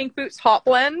 Pink Boots hop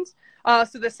blend.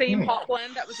 So the same hop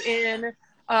blend that was in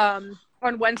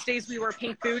on Wednesdays we were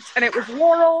Pink Boots, and it was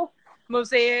Laurel,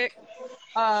 Mosaic.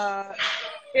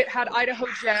 It had Idaho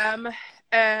Gem,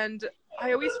 and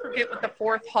I always forget what the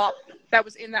fourth hop that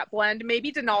was in that blend.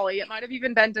 Maybe Denali. It might have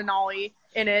even been Denali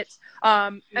in it.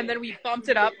 And then we bumped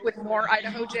it up with more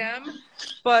Idaho Gem.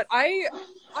 But I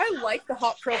like the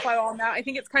hop profile on that. I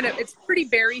think it's pretty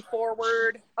berry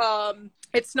forward.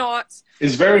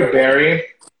 It's very berry.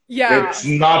 Yeah. It's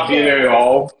not bitter at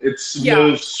all. It's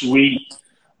smooth, sweet.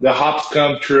 The hops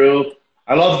come through.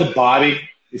 I love the body.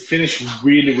 It finished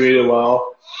really, really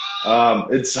well.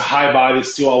 It's a high body,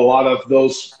 still a lot of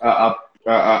those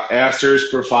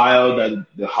esters profile that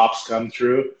the hops come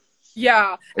through.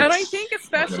 Yeah, and I think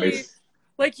especially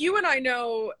like you and I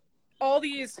know all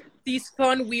these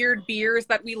fun, weird beers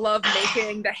that we love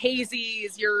making, the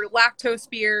hazies, your lactose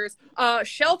beers,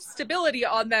 shelf stability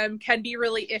on them can be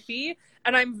really iffy.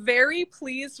 And I'm very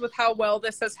pleased with how well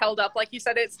this has held up. Like you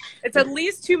said, it's at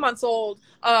least 2 months old.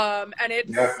 And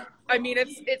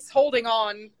it's holding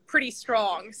on pretty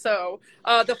strong. So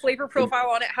the flavor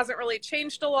profile on it hasn't really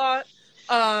changed a lot.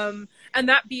 And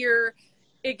that beer,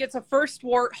 it gets a first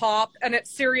wort hop, and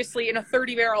it's seriously in a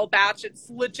 30-barrel batch. It's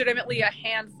legitimately a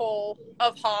handful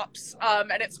of hops.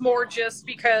 And it's more just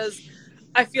because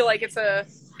I feel like it's a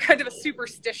kind of a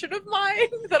superstition of mine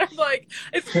that I'm like,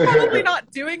 it's probably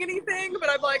not doing anything, but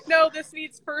I'm like, no, this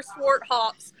needs first wort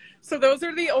hops. So those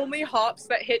are the only hops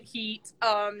that hit heat.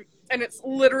 And it's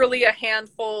literally a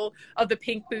handful of the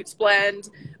Pink Boots blend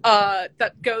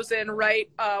that goes in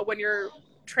right when you're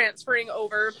transferring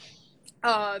over.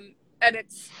 And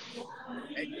it's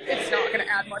not going to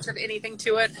add much of anything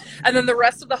to it. And then the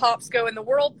rest of the hops go in the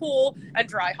Whirlpool and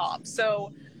dry hops.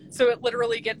 So it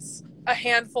literally gets a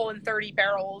handful in 30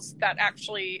 barrels that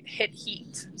actually hit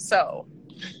heat. So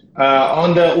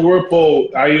on the Whirlpool,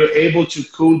 are you able to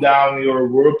cool down your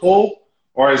Whirlpool,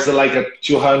 or is it like a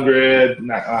 200,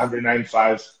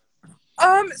 195?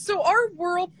 So our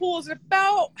Whirlpool is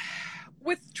about,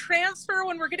 with transfer,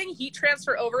 when we're getting heat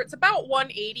transfer over, it's about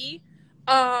 180.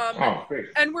 Great.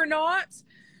 And we're not,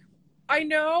 I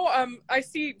know, I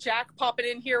see Jack popping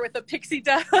in here with a pixie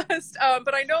dust,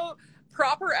 but I know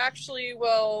Proper actually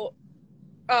will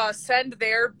send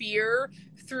their beer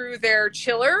through their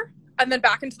chiller and then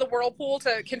back into the Whirlpool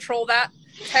to control that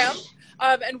temp.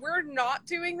 And we're not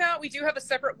doing that. We do have a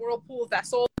separate Whirlpool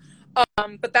vessel.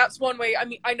 But that's one way. I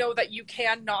mean, I know that you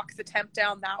can knock the temp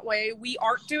down that way. We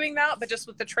aren't doing that, but just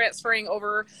with the transferring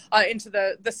over into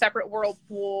the separate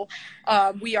Whirlpool,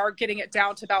 we are getting it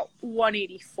down to about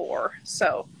 184.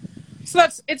 So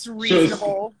it's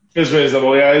reasonable. It's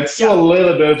reasonable, yeah. It's still a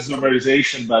little bit of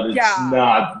summarization, but it's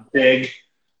not big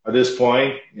at this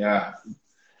point. Yeah.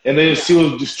 And then it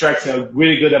still extracts a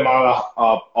really good amount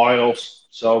of oils.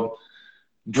 So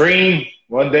dream,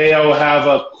 one day I will have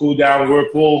a cool down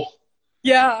Whirlpool.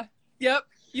 Yeah. Yep.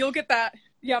 You'll get that.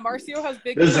 Yeah. Marcio has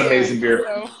big. This is amazing beer.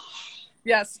 So,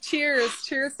 yes. Cheers.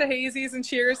 Cheers to hazies and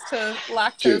cheers to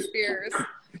lactose beers.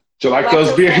 To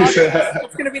lactose beers.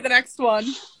 It's going to be the next one.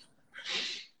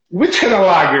 Which kind of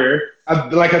lager?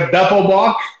 Like a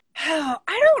Doppelbock? I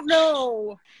don't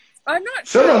know. I'm not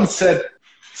sure.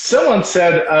 Someone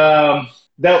said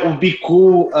that would be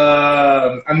cool.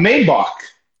 A Maibock.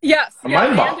 Yes.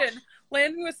 Maibock.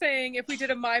 Landon was saying if we did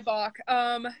a Maibock.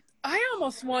 I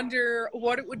almost wonder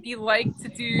what it would be like to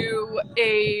do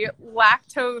a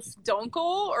lactose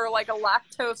dunkel or like a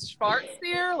lactose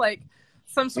Schwarzbier, like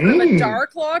some sort of a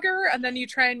dark lager, and then you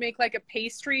try and make like a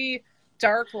pastry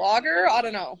dark lager. I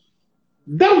don't know.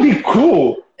 That would be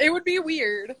cool. It would be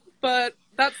weird, but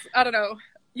that's, I don't know.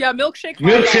 Yeah, milkshake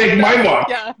Maibock.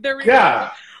 Yeah, there we go.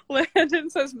 Landon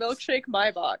says milkshake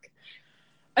Maibock.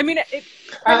 I mean, it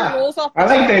kind of rolls off. I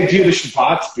like the idea of the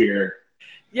Schwarzbier.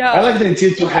 Yeah. I like the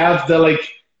idea to have the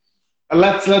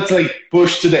let's like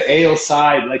push to the ale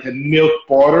side like a milk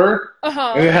porter,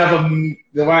 and have a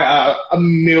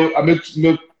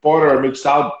milk porter or milk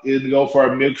stout and go for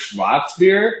a milk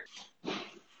Schwarzbier.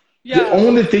 Yeah. The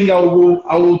only thing I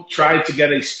will try to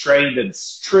get a strain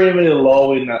that's extremely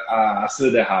low in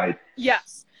acetaldehyde.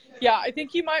 Yes. Yeah, I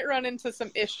think you might run into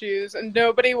some issues, and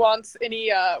nobody wants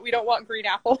any. We don't want green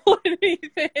apple or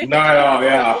anything. No,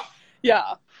 yeah.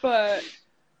 Yeah, but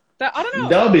that, I don't know.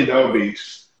 That'll be.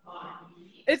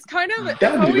 It's kind of, it's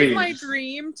always my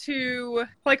dream to,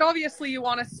 like, obviously you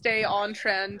want to stay on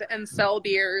trend and sell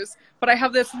beers, but I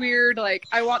have this weird, like,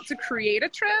 I want to create a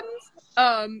trend,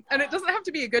 and it doesn't have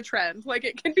to be a good trend. Like,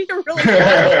 it can be a really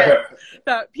bad trend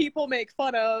that people make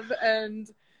fun of, and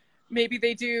maybe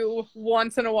they do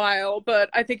once in a while, but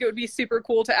I think it would be super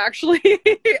cool to actually,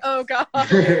 oh God,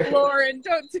 Lauren,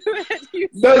 don't do it.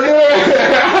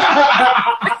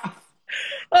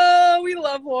 Oh, we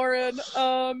love Lauren.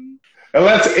 And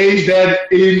let's age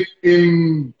that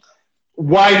in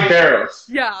wide barrels.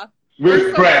 Yeah.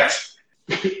 With Brett.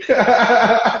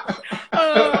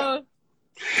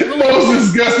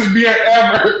 Most disgusting beer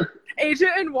ever. Age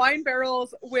it in wine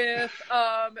barrels with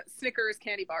Snickers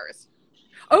candy bars.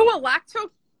 Oh, a lacto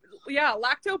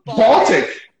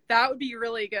Baltic. That would be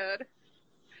really good.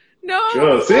 No,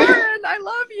 sure, Lauren, I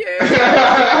love you.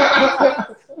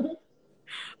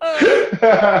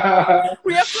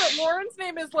 We have to. Lauren's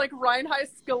name is like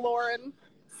Reinheist Lauren,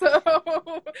 so.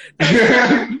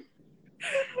 Name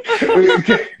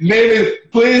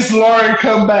it. Please, Lauren,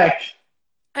 come back.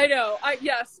 I know.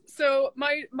 Yes. So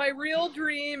my real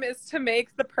dream is to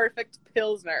make the perfect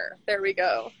Pilsner. There we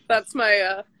go. That's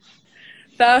my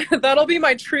that'll be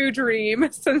my true dream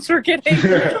since we're getting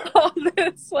all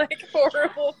this like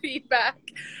horrible feedback.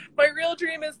 My real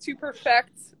dream is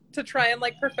to try and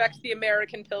like perfect the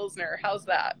American Pilsner. How's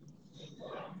that?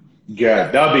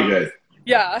 Good. That'll be good.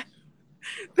 Yeah.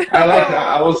 I like that.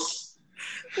 I was,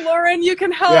 Lauren, you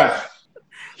can help. yeah.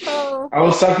 Oh. I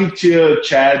was talking to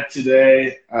Chad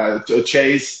today, to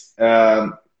Chase.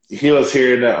 He was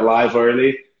here live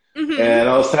early, Mm-hmm. and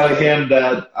I was telling him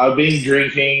that I've been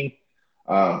drinking,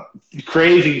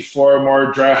 craving for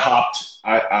more dry hopped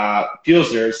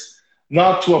pilsners,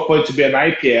 not to a point to be an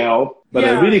IPL, but a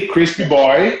Yeah. really crispy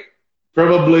boy,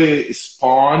 probably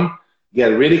Spawn, get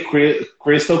really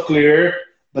crystal clear,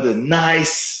 but a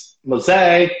nice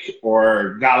Mosaic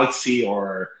or Galaxy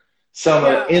or some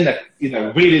Yeah. in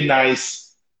a really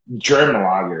nice German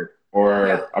lager Yeah.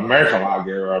 or American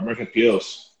lager or American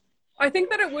Pils. I think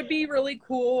that it would be really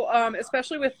cool,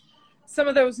 especially with some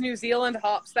of those New Zealand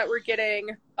hops that we're getting.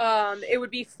 It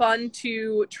would be fun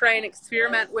to try and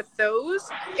experiment with those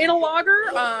in a lager.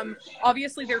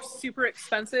 Obviously, they're super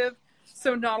expensive,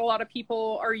 so not a lot of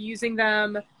people are using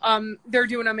them. They're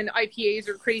doing them in IPAs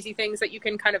or crazy things that you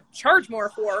can kind of charge more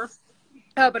for.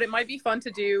 But it might be fun to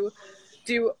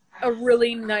do a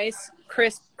really nice,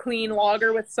 crisp, clean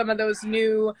lager with some of those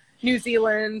New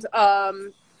Zealand,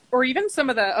 or even some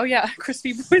of the, oh yeah,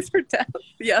 crispy boys for death.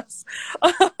 Yes.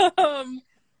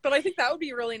 But I think that would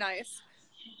be really nice.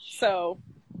 So,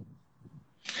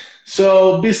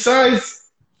 So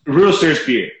besides Rooster's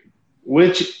beer,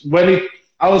 which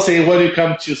I would say when you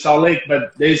come to Salt Lake,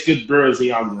 but there's good brewers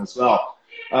in Ogden as well.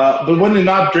 But when you're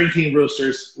not drinking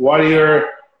Roosters, what are your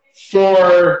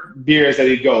four beers that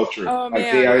you go through? oh Like,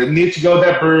 hey, man, I need to go to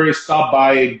that brewery, stop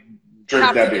by, drink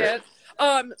have that to beer. get.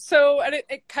 So and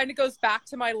it kind of goes back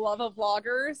to my love of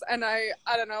lagers, and I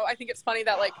don't know, I think it's funny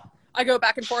that like I go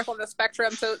back and forth on the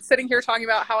spectrum. So sitting here talking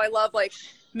about how I love like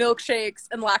milkshakes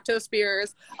and lactose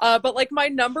beers, but like my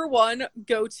number one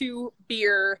go-to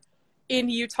beer in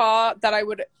Utah that I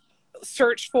would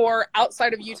search for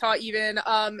outside of Utah even,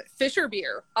 Fisher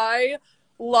beer. I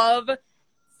love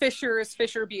Fisher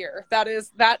beer. That is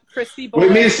that crispy We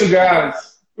boy. miss you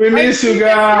guys. We I miss you miss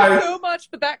guys. so much,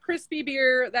 but that crispy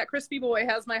beer, that crispy boy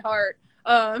has my heart.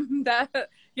 That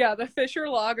yeah, the Fisher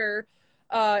Lager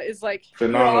is like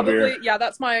Phenomenal probably beer. yeah,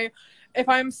 that's my if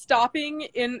I'm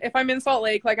in Salt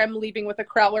Lake, like I'm leaving with a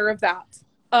crowler of that.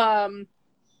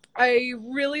 I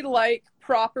really like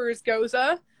Proper's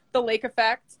Goza, the Lake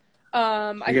Effect.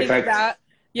 I think Effect. that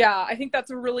yeah, I think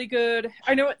that's a really good.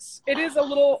 I know it is a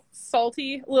little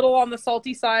salty, a little on the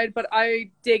salty side, but I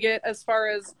dig it as far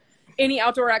as any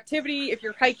outdoor activity. If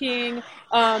you're hiking,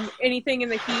 anything in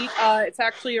the heat, it's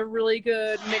actually a really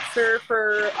good mixer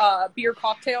for beer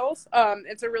cocktails.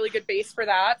 It's a really good base for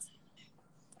that.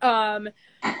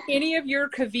 Any of your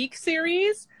Kavik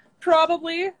series,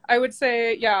 probably, I would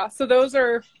say, yeah. So those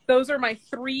are my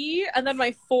three, and then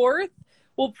my fourth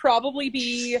will probably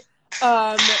be,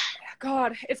 God,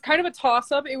 it's kind of a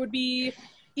toss up. It would be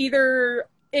either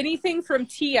anything from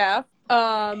TF,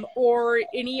 or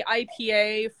any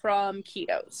IPA from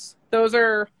Ketos. Those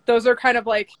are kind of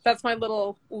like that's my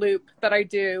little loop that I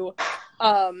do.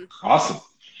 Awesome.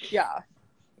 Yeah.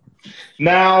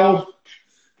 Now,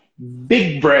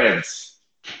 big brands.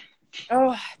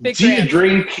 Oh, big Do you brands.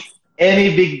 drink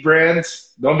any big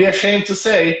brands? Don't be ashamed to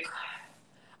say.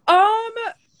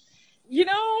 You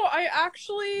know,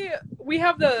 we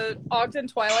have the Ogden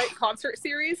Twilight concert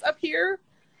series up here.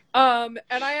 And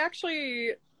I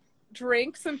actually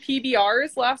drank some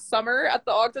PBRs last summer at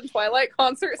the Ogden Twilight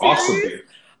concert series.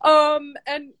 Awesome.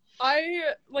 And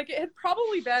it had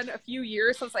probably been a few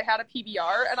years since I had a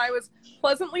PBR, and I was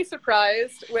pleasantly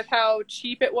surprised with how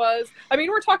cheap it was. I mean,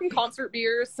 we're talking concert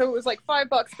beers, so it was like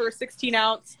 $5 for a 16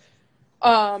 ounce.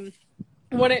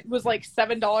 When it was like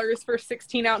 $7 for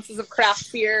 16 ounces of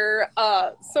craft beer.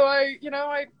 So I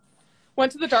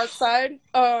went to the dark side.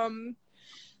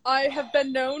 I have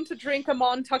been known to drink a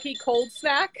Montucky cold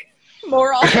snack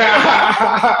more often.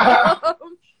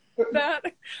 That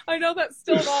I know that's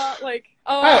still not like.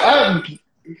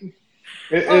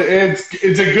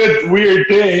 It's a good weird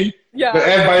thing. Yeah. But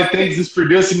everybody thinks it's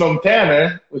produced in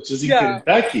Montana, which is in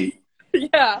Kentucky.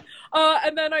 Yeah.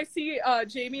 And then I see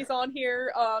Jamie's on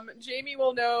here. Jamie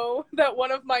will know that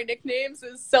one of my nicknames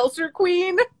is Seltzer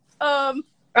Queen. No!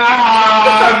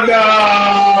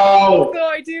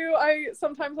 So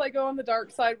sometimes I go on the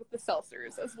dark side with the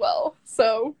seltzers as well.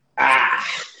 So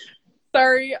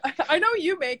sorry. I know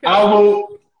you make them.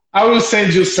 I will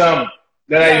send you some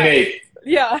that I make.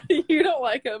 Yeah, you don't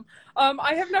like them.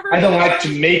 I have never. I don't like to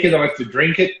make it. I like to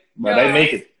drink it, but I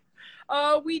make it.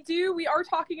 We are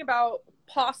talking about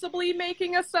possibly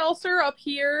making a seltzer up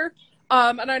here.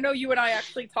 And I know you and I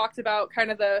actually talked about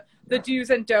kind of the do's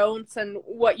and don'ts and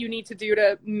what you need to do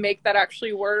to make that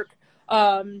actually work.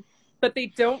 But they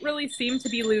don't really seem to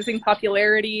be losing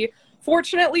popularity.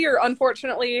 Fortunately or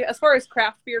unfortunately, as far as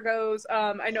craft beer goes,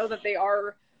 I know that they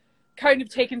are kind of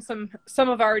taking some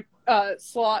of our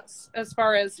slots as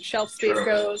far as shelf space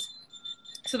goes.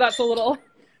 So that's a little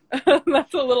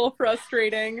that's a little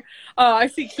frustrating. I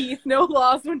see Keith, no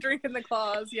laws when drinking the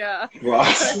claws. Yeah.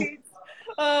 Right?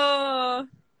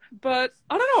 But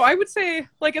I don't know. I would say,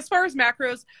 like, as far as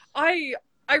macros, I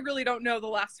really don't know the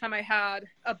last time I had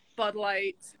a Bud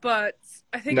Light, but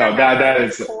I think I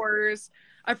had Coors.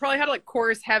 I probably had like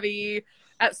Coors Heavy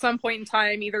at some point in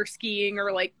time, either skiing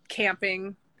or like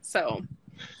camping. So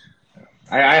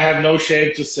I have no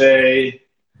shame to say,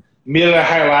 Miller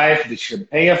High Life, the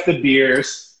champagne of the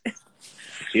beers.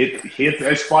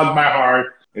 It spot my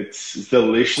heart. It's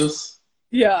delicious.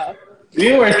 Yeah.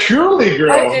 You are a Truly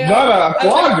girl, not a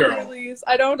claw girl. Trulies.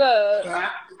 I don't,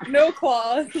 no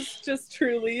claws, just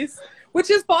Trulies, which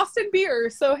is Boston beer.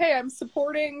 So, hey, I'm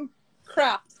supporting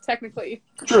craft, technically.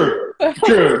 True.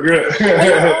 Good.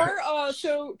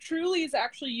 So Trulies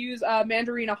actually use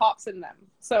Mandarina hops in them.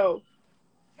 So,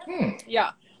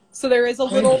 yeah. So there is a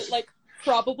little, like,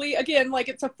 probably, again, like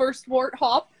it's a first wort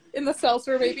hop in the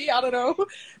seltzer, maybe, I don't know,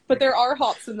 but there are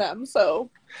hops in them. So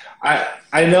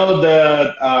I know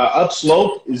the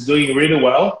Upslope is doing really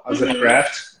well as a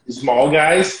craft. Small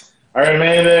guys. I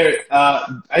remember,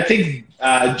 I think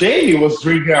Jamie was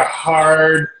drinking a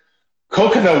hard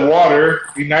coconut water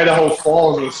in Idaho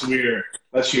Falls last year.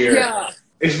 Yeah.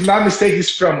 If I'm not mistaken,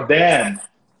 it's from Dan,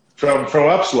 from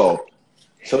Upslope.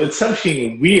 So it's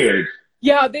something weird.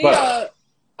 Yeah,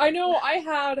 I know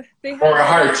they had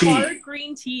hard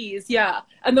green teas, yeah.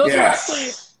 And those were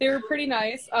actually, they were pretty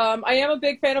nice. I am a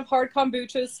big fan of hard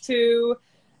kombuchas too.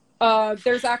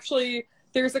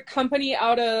 There's a company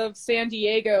out of San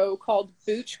Diego called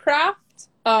Boochcraft,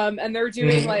 and they're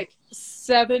doing like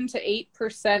 7 to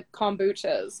 8%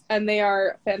 kombuchas, and they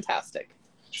are fantastic.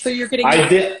 So you're getting.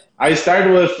 I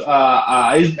started with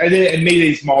I made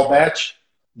a small batch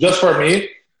just for me.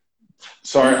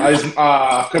 Sorry,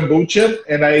 kombucha,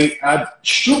 and I add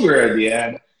sugar at the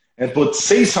end and put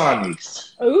saison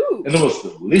yeast. Ooh, and it was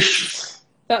delicious.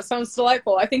 That sounds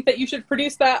delightful. I think that you should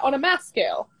produce that on a mass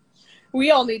scale. We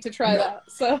all need to try that.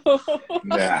 So,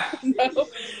 no,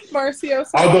 Marcio.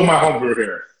 I'll do my homebrew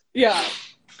here. Yeah.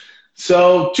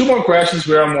 So, 2 more questions.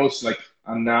 We're almost like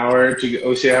an hour to go.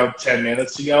 We have 10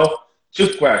 minutes to go.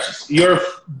 2 questions. Your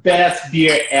best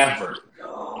beer ever?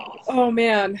 Oh,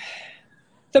 man.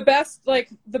 The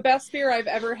best beer I've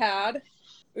ever had.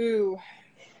 Ooh.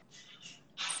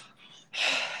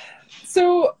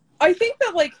 So I think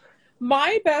that like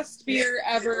my best beer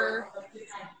ever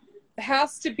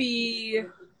has to be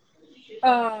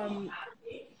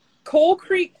Coal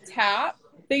Creek Tap.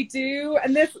 They do,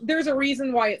 and there's a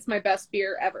reason why it's my best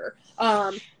beer ever.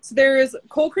 So there's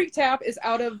Coal Creek Tap is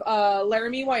out of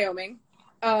Laramie, Wyoming,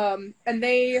 and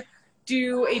they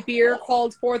do a beer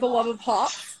called For the Love of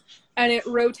Hops. And it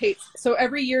rotates. So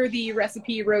every year the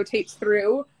recipe rotates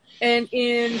through. And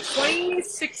in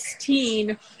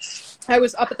 2016, I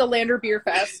was up at the Lander Beer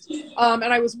Fest. And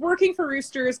I was working for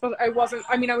Roosters, but I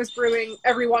was brewing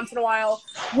every once in a while.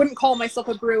 Wouldn't call myself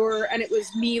a brewer. And it was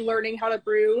me learning how to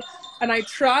brew. And I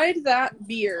tried that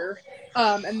beer.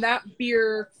 And that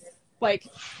beer, like,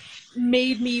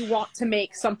 made me want to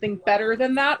make something better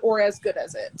than that or as good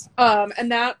as it.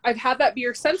 And that I've had that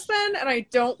beer since then, and I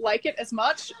don't like it as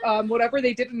much. Whatever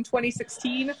they did in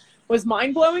 2016 was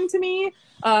mind-blowing to me,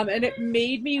 and it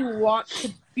made me want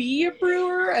to be a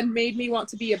brewer and made me want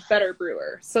to be a better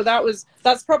brewer. So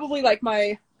that's probably like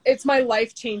it's my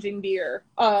life-changing beer.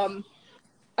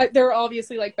 There are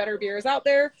obviously like better beers out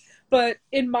there, but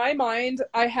in my mind,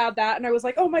 I had that, and I was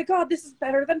like, "Oh my God, this is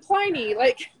better than Pliny!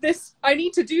 Like this, I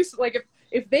need to do like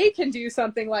if they can do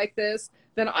something like this,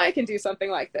 then I can do something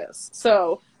like this."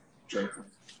 So,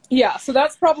 yeah. So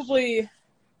that's probably.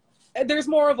 There's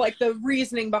more of like the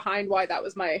reasoning behind why that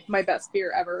was my best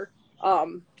beer ever.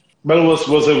 But it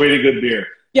was a really good beer.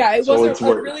 Yeah, it was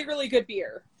a really, really good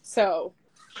beer. So.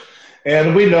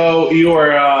 And we know you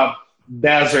are a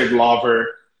desert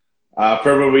lover.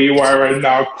 Probably you are right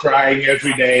now crying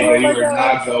every day that you are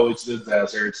not going to the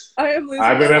desert. I am losing.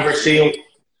 I remember seeing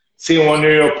one of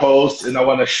your posts, and I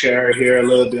want to share here a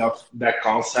little bit of that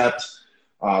concept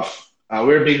of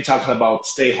we're being talking about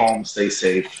stay home, stay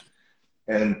safe,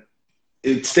 and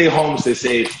stay home, they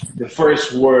say the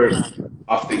first word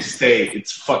of the stay,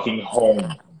 it's fucking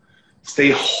home.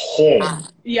 Stay home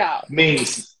Yeah.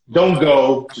 means don't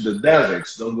go to the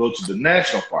deserts, don't go to the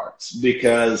national parks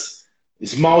because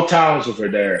small towns over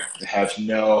there they have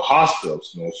no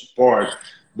hospitals, no support.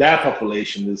 That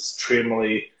population is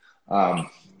extremely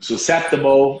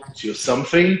susceptible to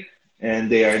something, and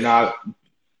they are not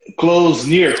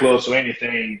near close to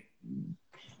anything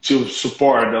to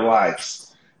support their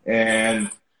lives.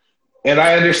 And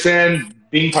I understand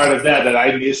being part of that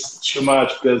I miss too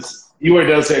much because you were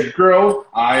just a girl.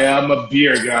 I am a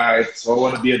beer guy, so I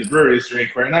want to be at the breweries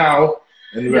drink right now,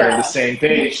 and we're on the Yeah. same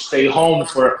page. Stay home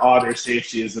for other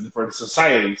safeties and for the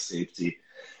society's safety.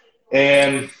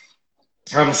 And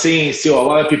I'm seeing still a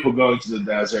lot of people going to the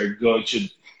desert, going to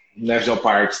national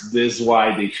parks. This is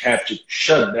why they have to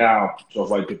shut down to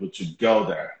avoid people to go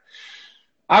there.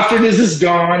 After this is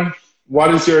gone,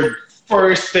 what is your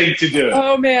first thing to do?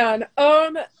 Oh man.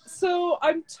 So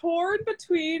I'm torn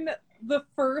between the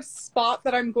first spot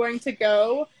that I'm going to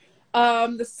go.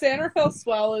 The San Rafael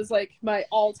Swell is like my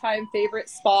all-time favorite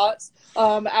spot.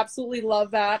 Absolutely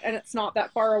love that, and it's not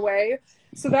that far away.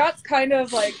 So that's kind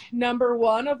of like number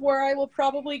one of where I will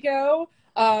probably go.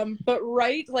 But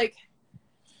right, like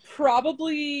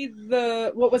probably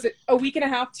a week and a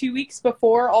half, 2 weeks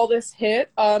before all this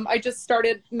hit, I just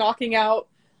started knocking out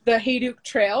the Hayduke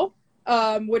Trail,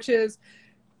 which is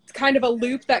kind of a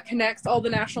loop that connects all the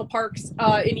national parks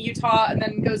in Utah and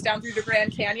then goes down through the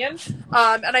Grand Canyon.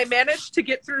 And I managed to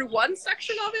get through one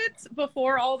section of it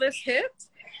before all this hit.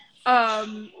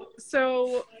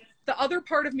 So the other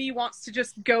part of me wants to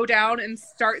just go down and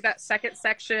start that second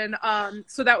section.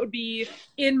 So that would be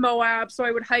in Moab. So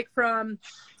I would hike from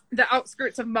the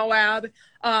outskirts of Moab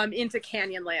into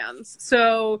Canyonlands.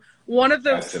 So one of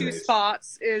those two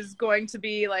spots is going to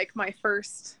be like my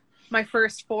first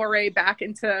foray back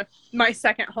into my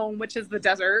second home, which is the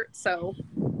desert. So,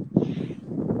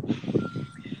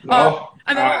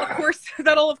 and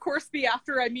that'll of course be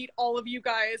after I meet all of you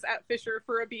guys at Fisher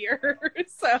for a beer.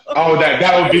 So,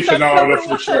 that would be phenomenal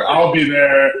for sure. I'll be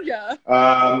there. Yeah.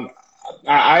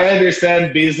 I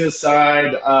understand business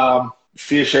side.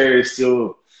 Fisher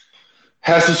still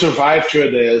has to survive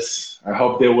through this. I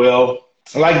hope they will.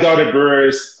 Like the other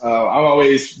brewers, I'm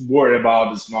always worried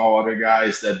about the small other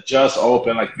guys that just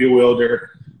open, like Bill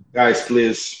Wilder. Guys,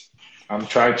 please, I'm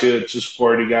trying to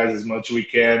support you guys as much as we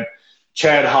can.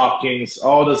 Chad Hopkins,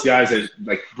 all those guys are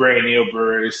like brand new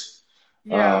brewers.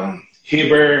 Yeah.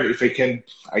 Heber, if I can,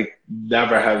 I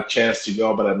never have a chance to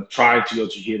go, but I'm trying to go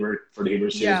to Heber for the Heber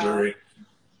City Brewery.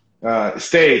 Try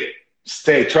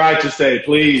to stay,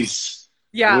 please.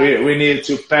 Yeah. We need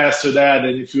to pass through that,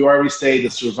 and if you already stay to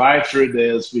survive through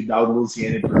this without losing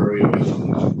any brewery, it would be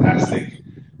fantastic.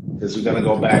 Because we're gonna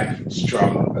go back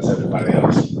strong as everybody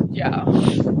else. Yeah.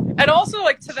 And also,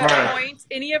 like to that point,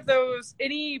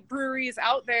 any breweries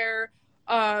out there,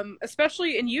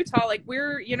 especially in Utah, like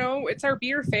it's our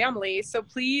beer family. So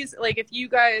please, like if you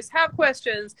guys have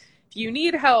questions, if you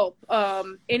need help,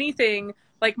 anything,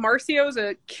 like Marcio's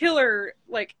a killer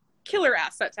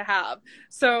asset to have.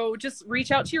 So just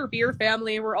reach out to your beer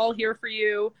family. We're all here for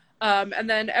you. And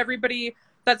then everybody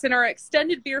that's in our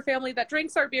extended beer family that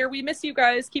drinks our beer, we miss you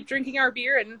guys. Keep drinking our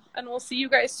beer, and we'll see you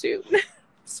guys soon.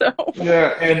 So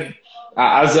yeah, and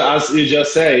as you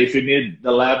just say, if you need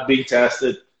the lab being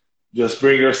tested, just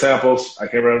bring your samples. I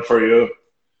can run for you.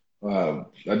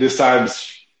 At this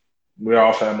times, we're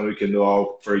all family. We can do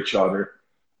all for each other.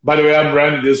 By the way, I'm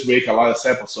running this week a lot of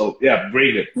samples, so yeah,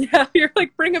 bring it. Yeah, you're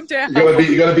like, bring them down.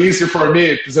 It's gonna be easier for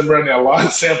me because I'm running a lot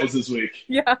of samples this week.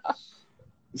 Yeah.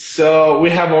 So we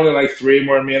have only like 3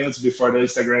 more minutes before the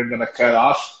Instagram gonna cut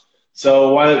off.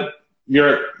 So I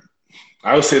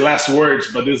would say last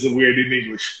words, but this is weird in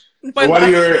English. What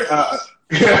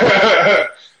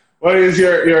is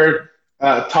your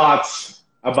thoughts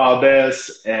about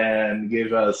this? And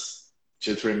give us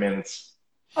 2-3 minutes.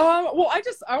 Well,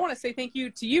 I want to say thank you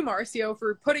to you, Marcio,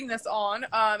 for putting this on.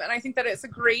 And I think that it's a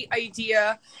great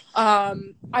idea.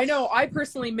 I know I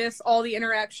personally miss all the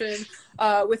interaction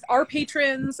with our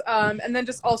patrons, and then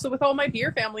just also with all my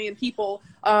beer family and people.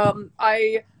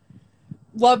 I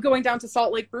love going down to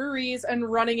Salt Lake breweries and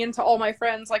running into all my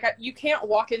friends. Like you can't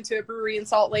walk into a brewery in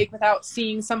Salt Lake without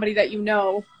seeing somebody that you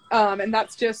know. And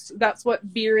that's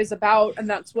what beer is about. And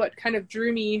that's what kind of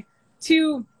drew me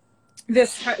to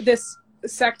this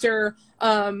sector.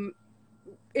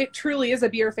 It truly is a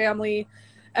beer family,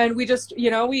 and we just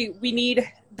we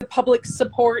need the public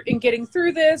support in getting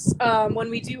through this. When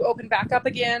we do open back up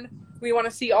again, we want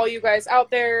to see all you guys out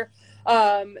there.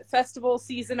 Festival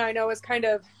season I know is kind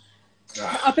of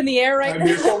up in the air right Thank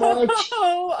you so much.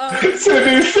 now.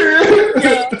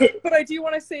 Yeah, but I do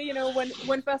want to say, you know,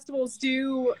 when festivals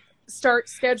do start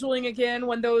scheduling again,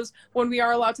 when we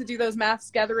are allowed to do those mass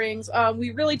gatherings,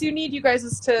 we really do need you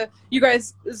guys'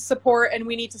 support, and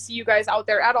we need to see you guys out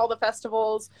there at all the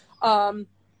festivals,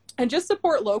 and just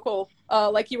support local.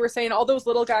 Like you were saying, all those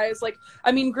little guys, like,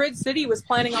 I mean, Grid City was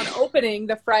planning on opening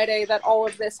the Friday that all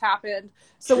of this happened.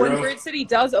 So when Grid City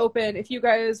does open, if you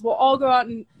guys will all go out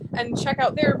and check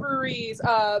out their breweries,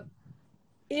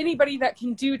 anybody that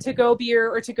can do to-go beer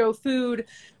or to-go food,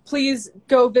 please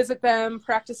go visit them,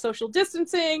 practice social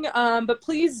distancing, but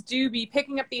please do be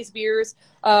picking up these beers.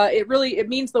 It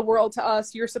means the world to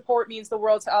us. Your support means the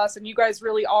world to us, and you guys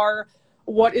really are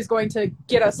what is going to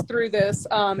get us through this,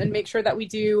 and make sure that we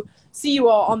do see you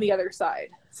all on the other side.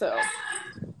 So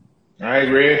I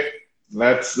agree.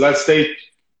 Let's stay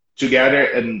together,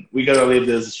 and we're gonna leave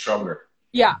this stronger.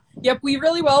 Yeah. Yep. We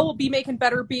really will. We'll be making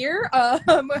better beer,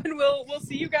 and we'll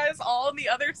see you guys all on the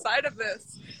other side of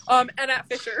this, and at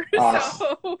Fisher.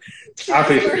 Awesome. So,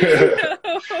 Happy.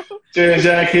 Cheers,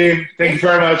 Jackie. Thank you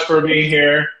very much for being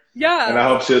here. Yeah. And I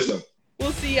hope to see you soon.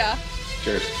 We'll see ya.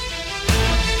 Cheers.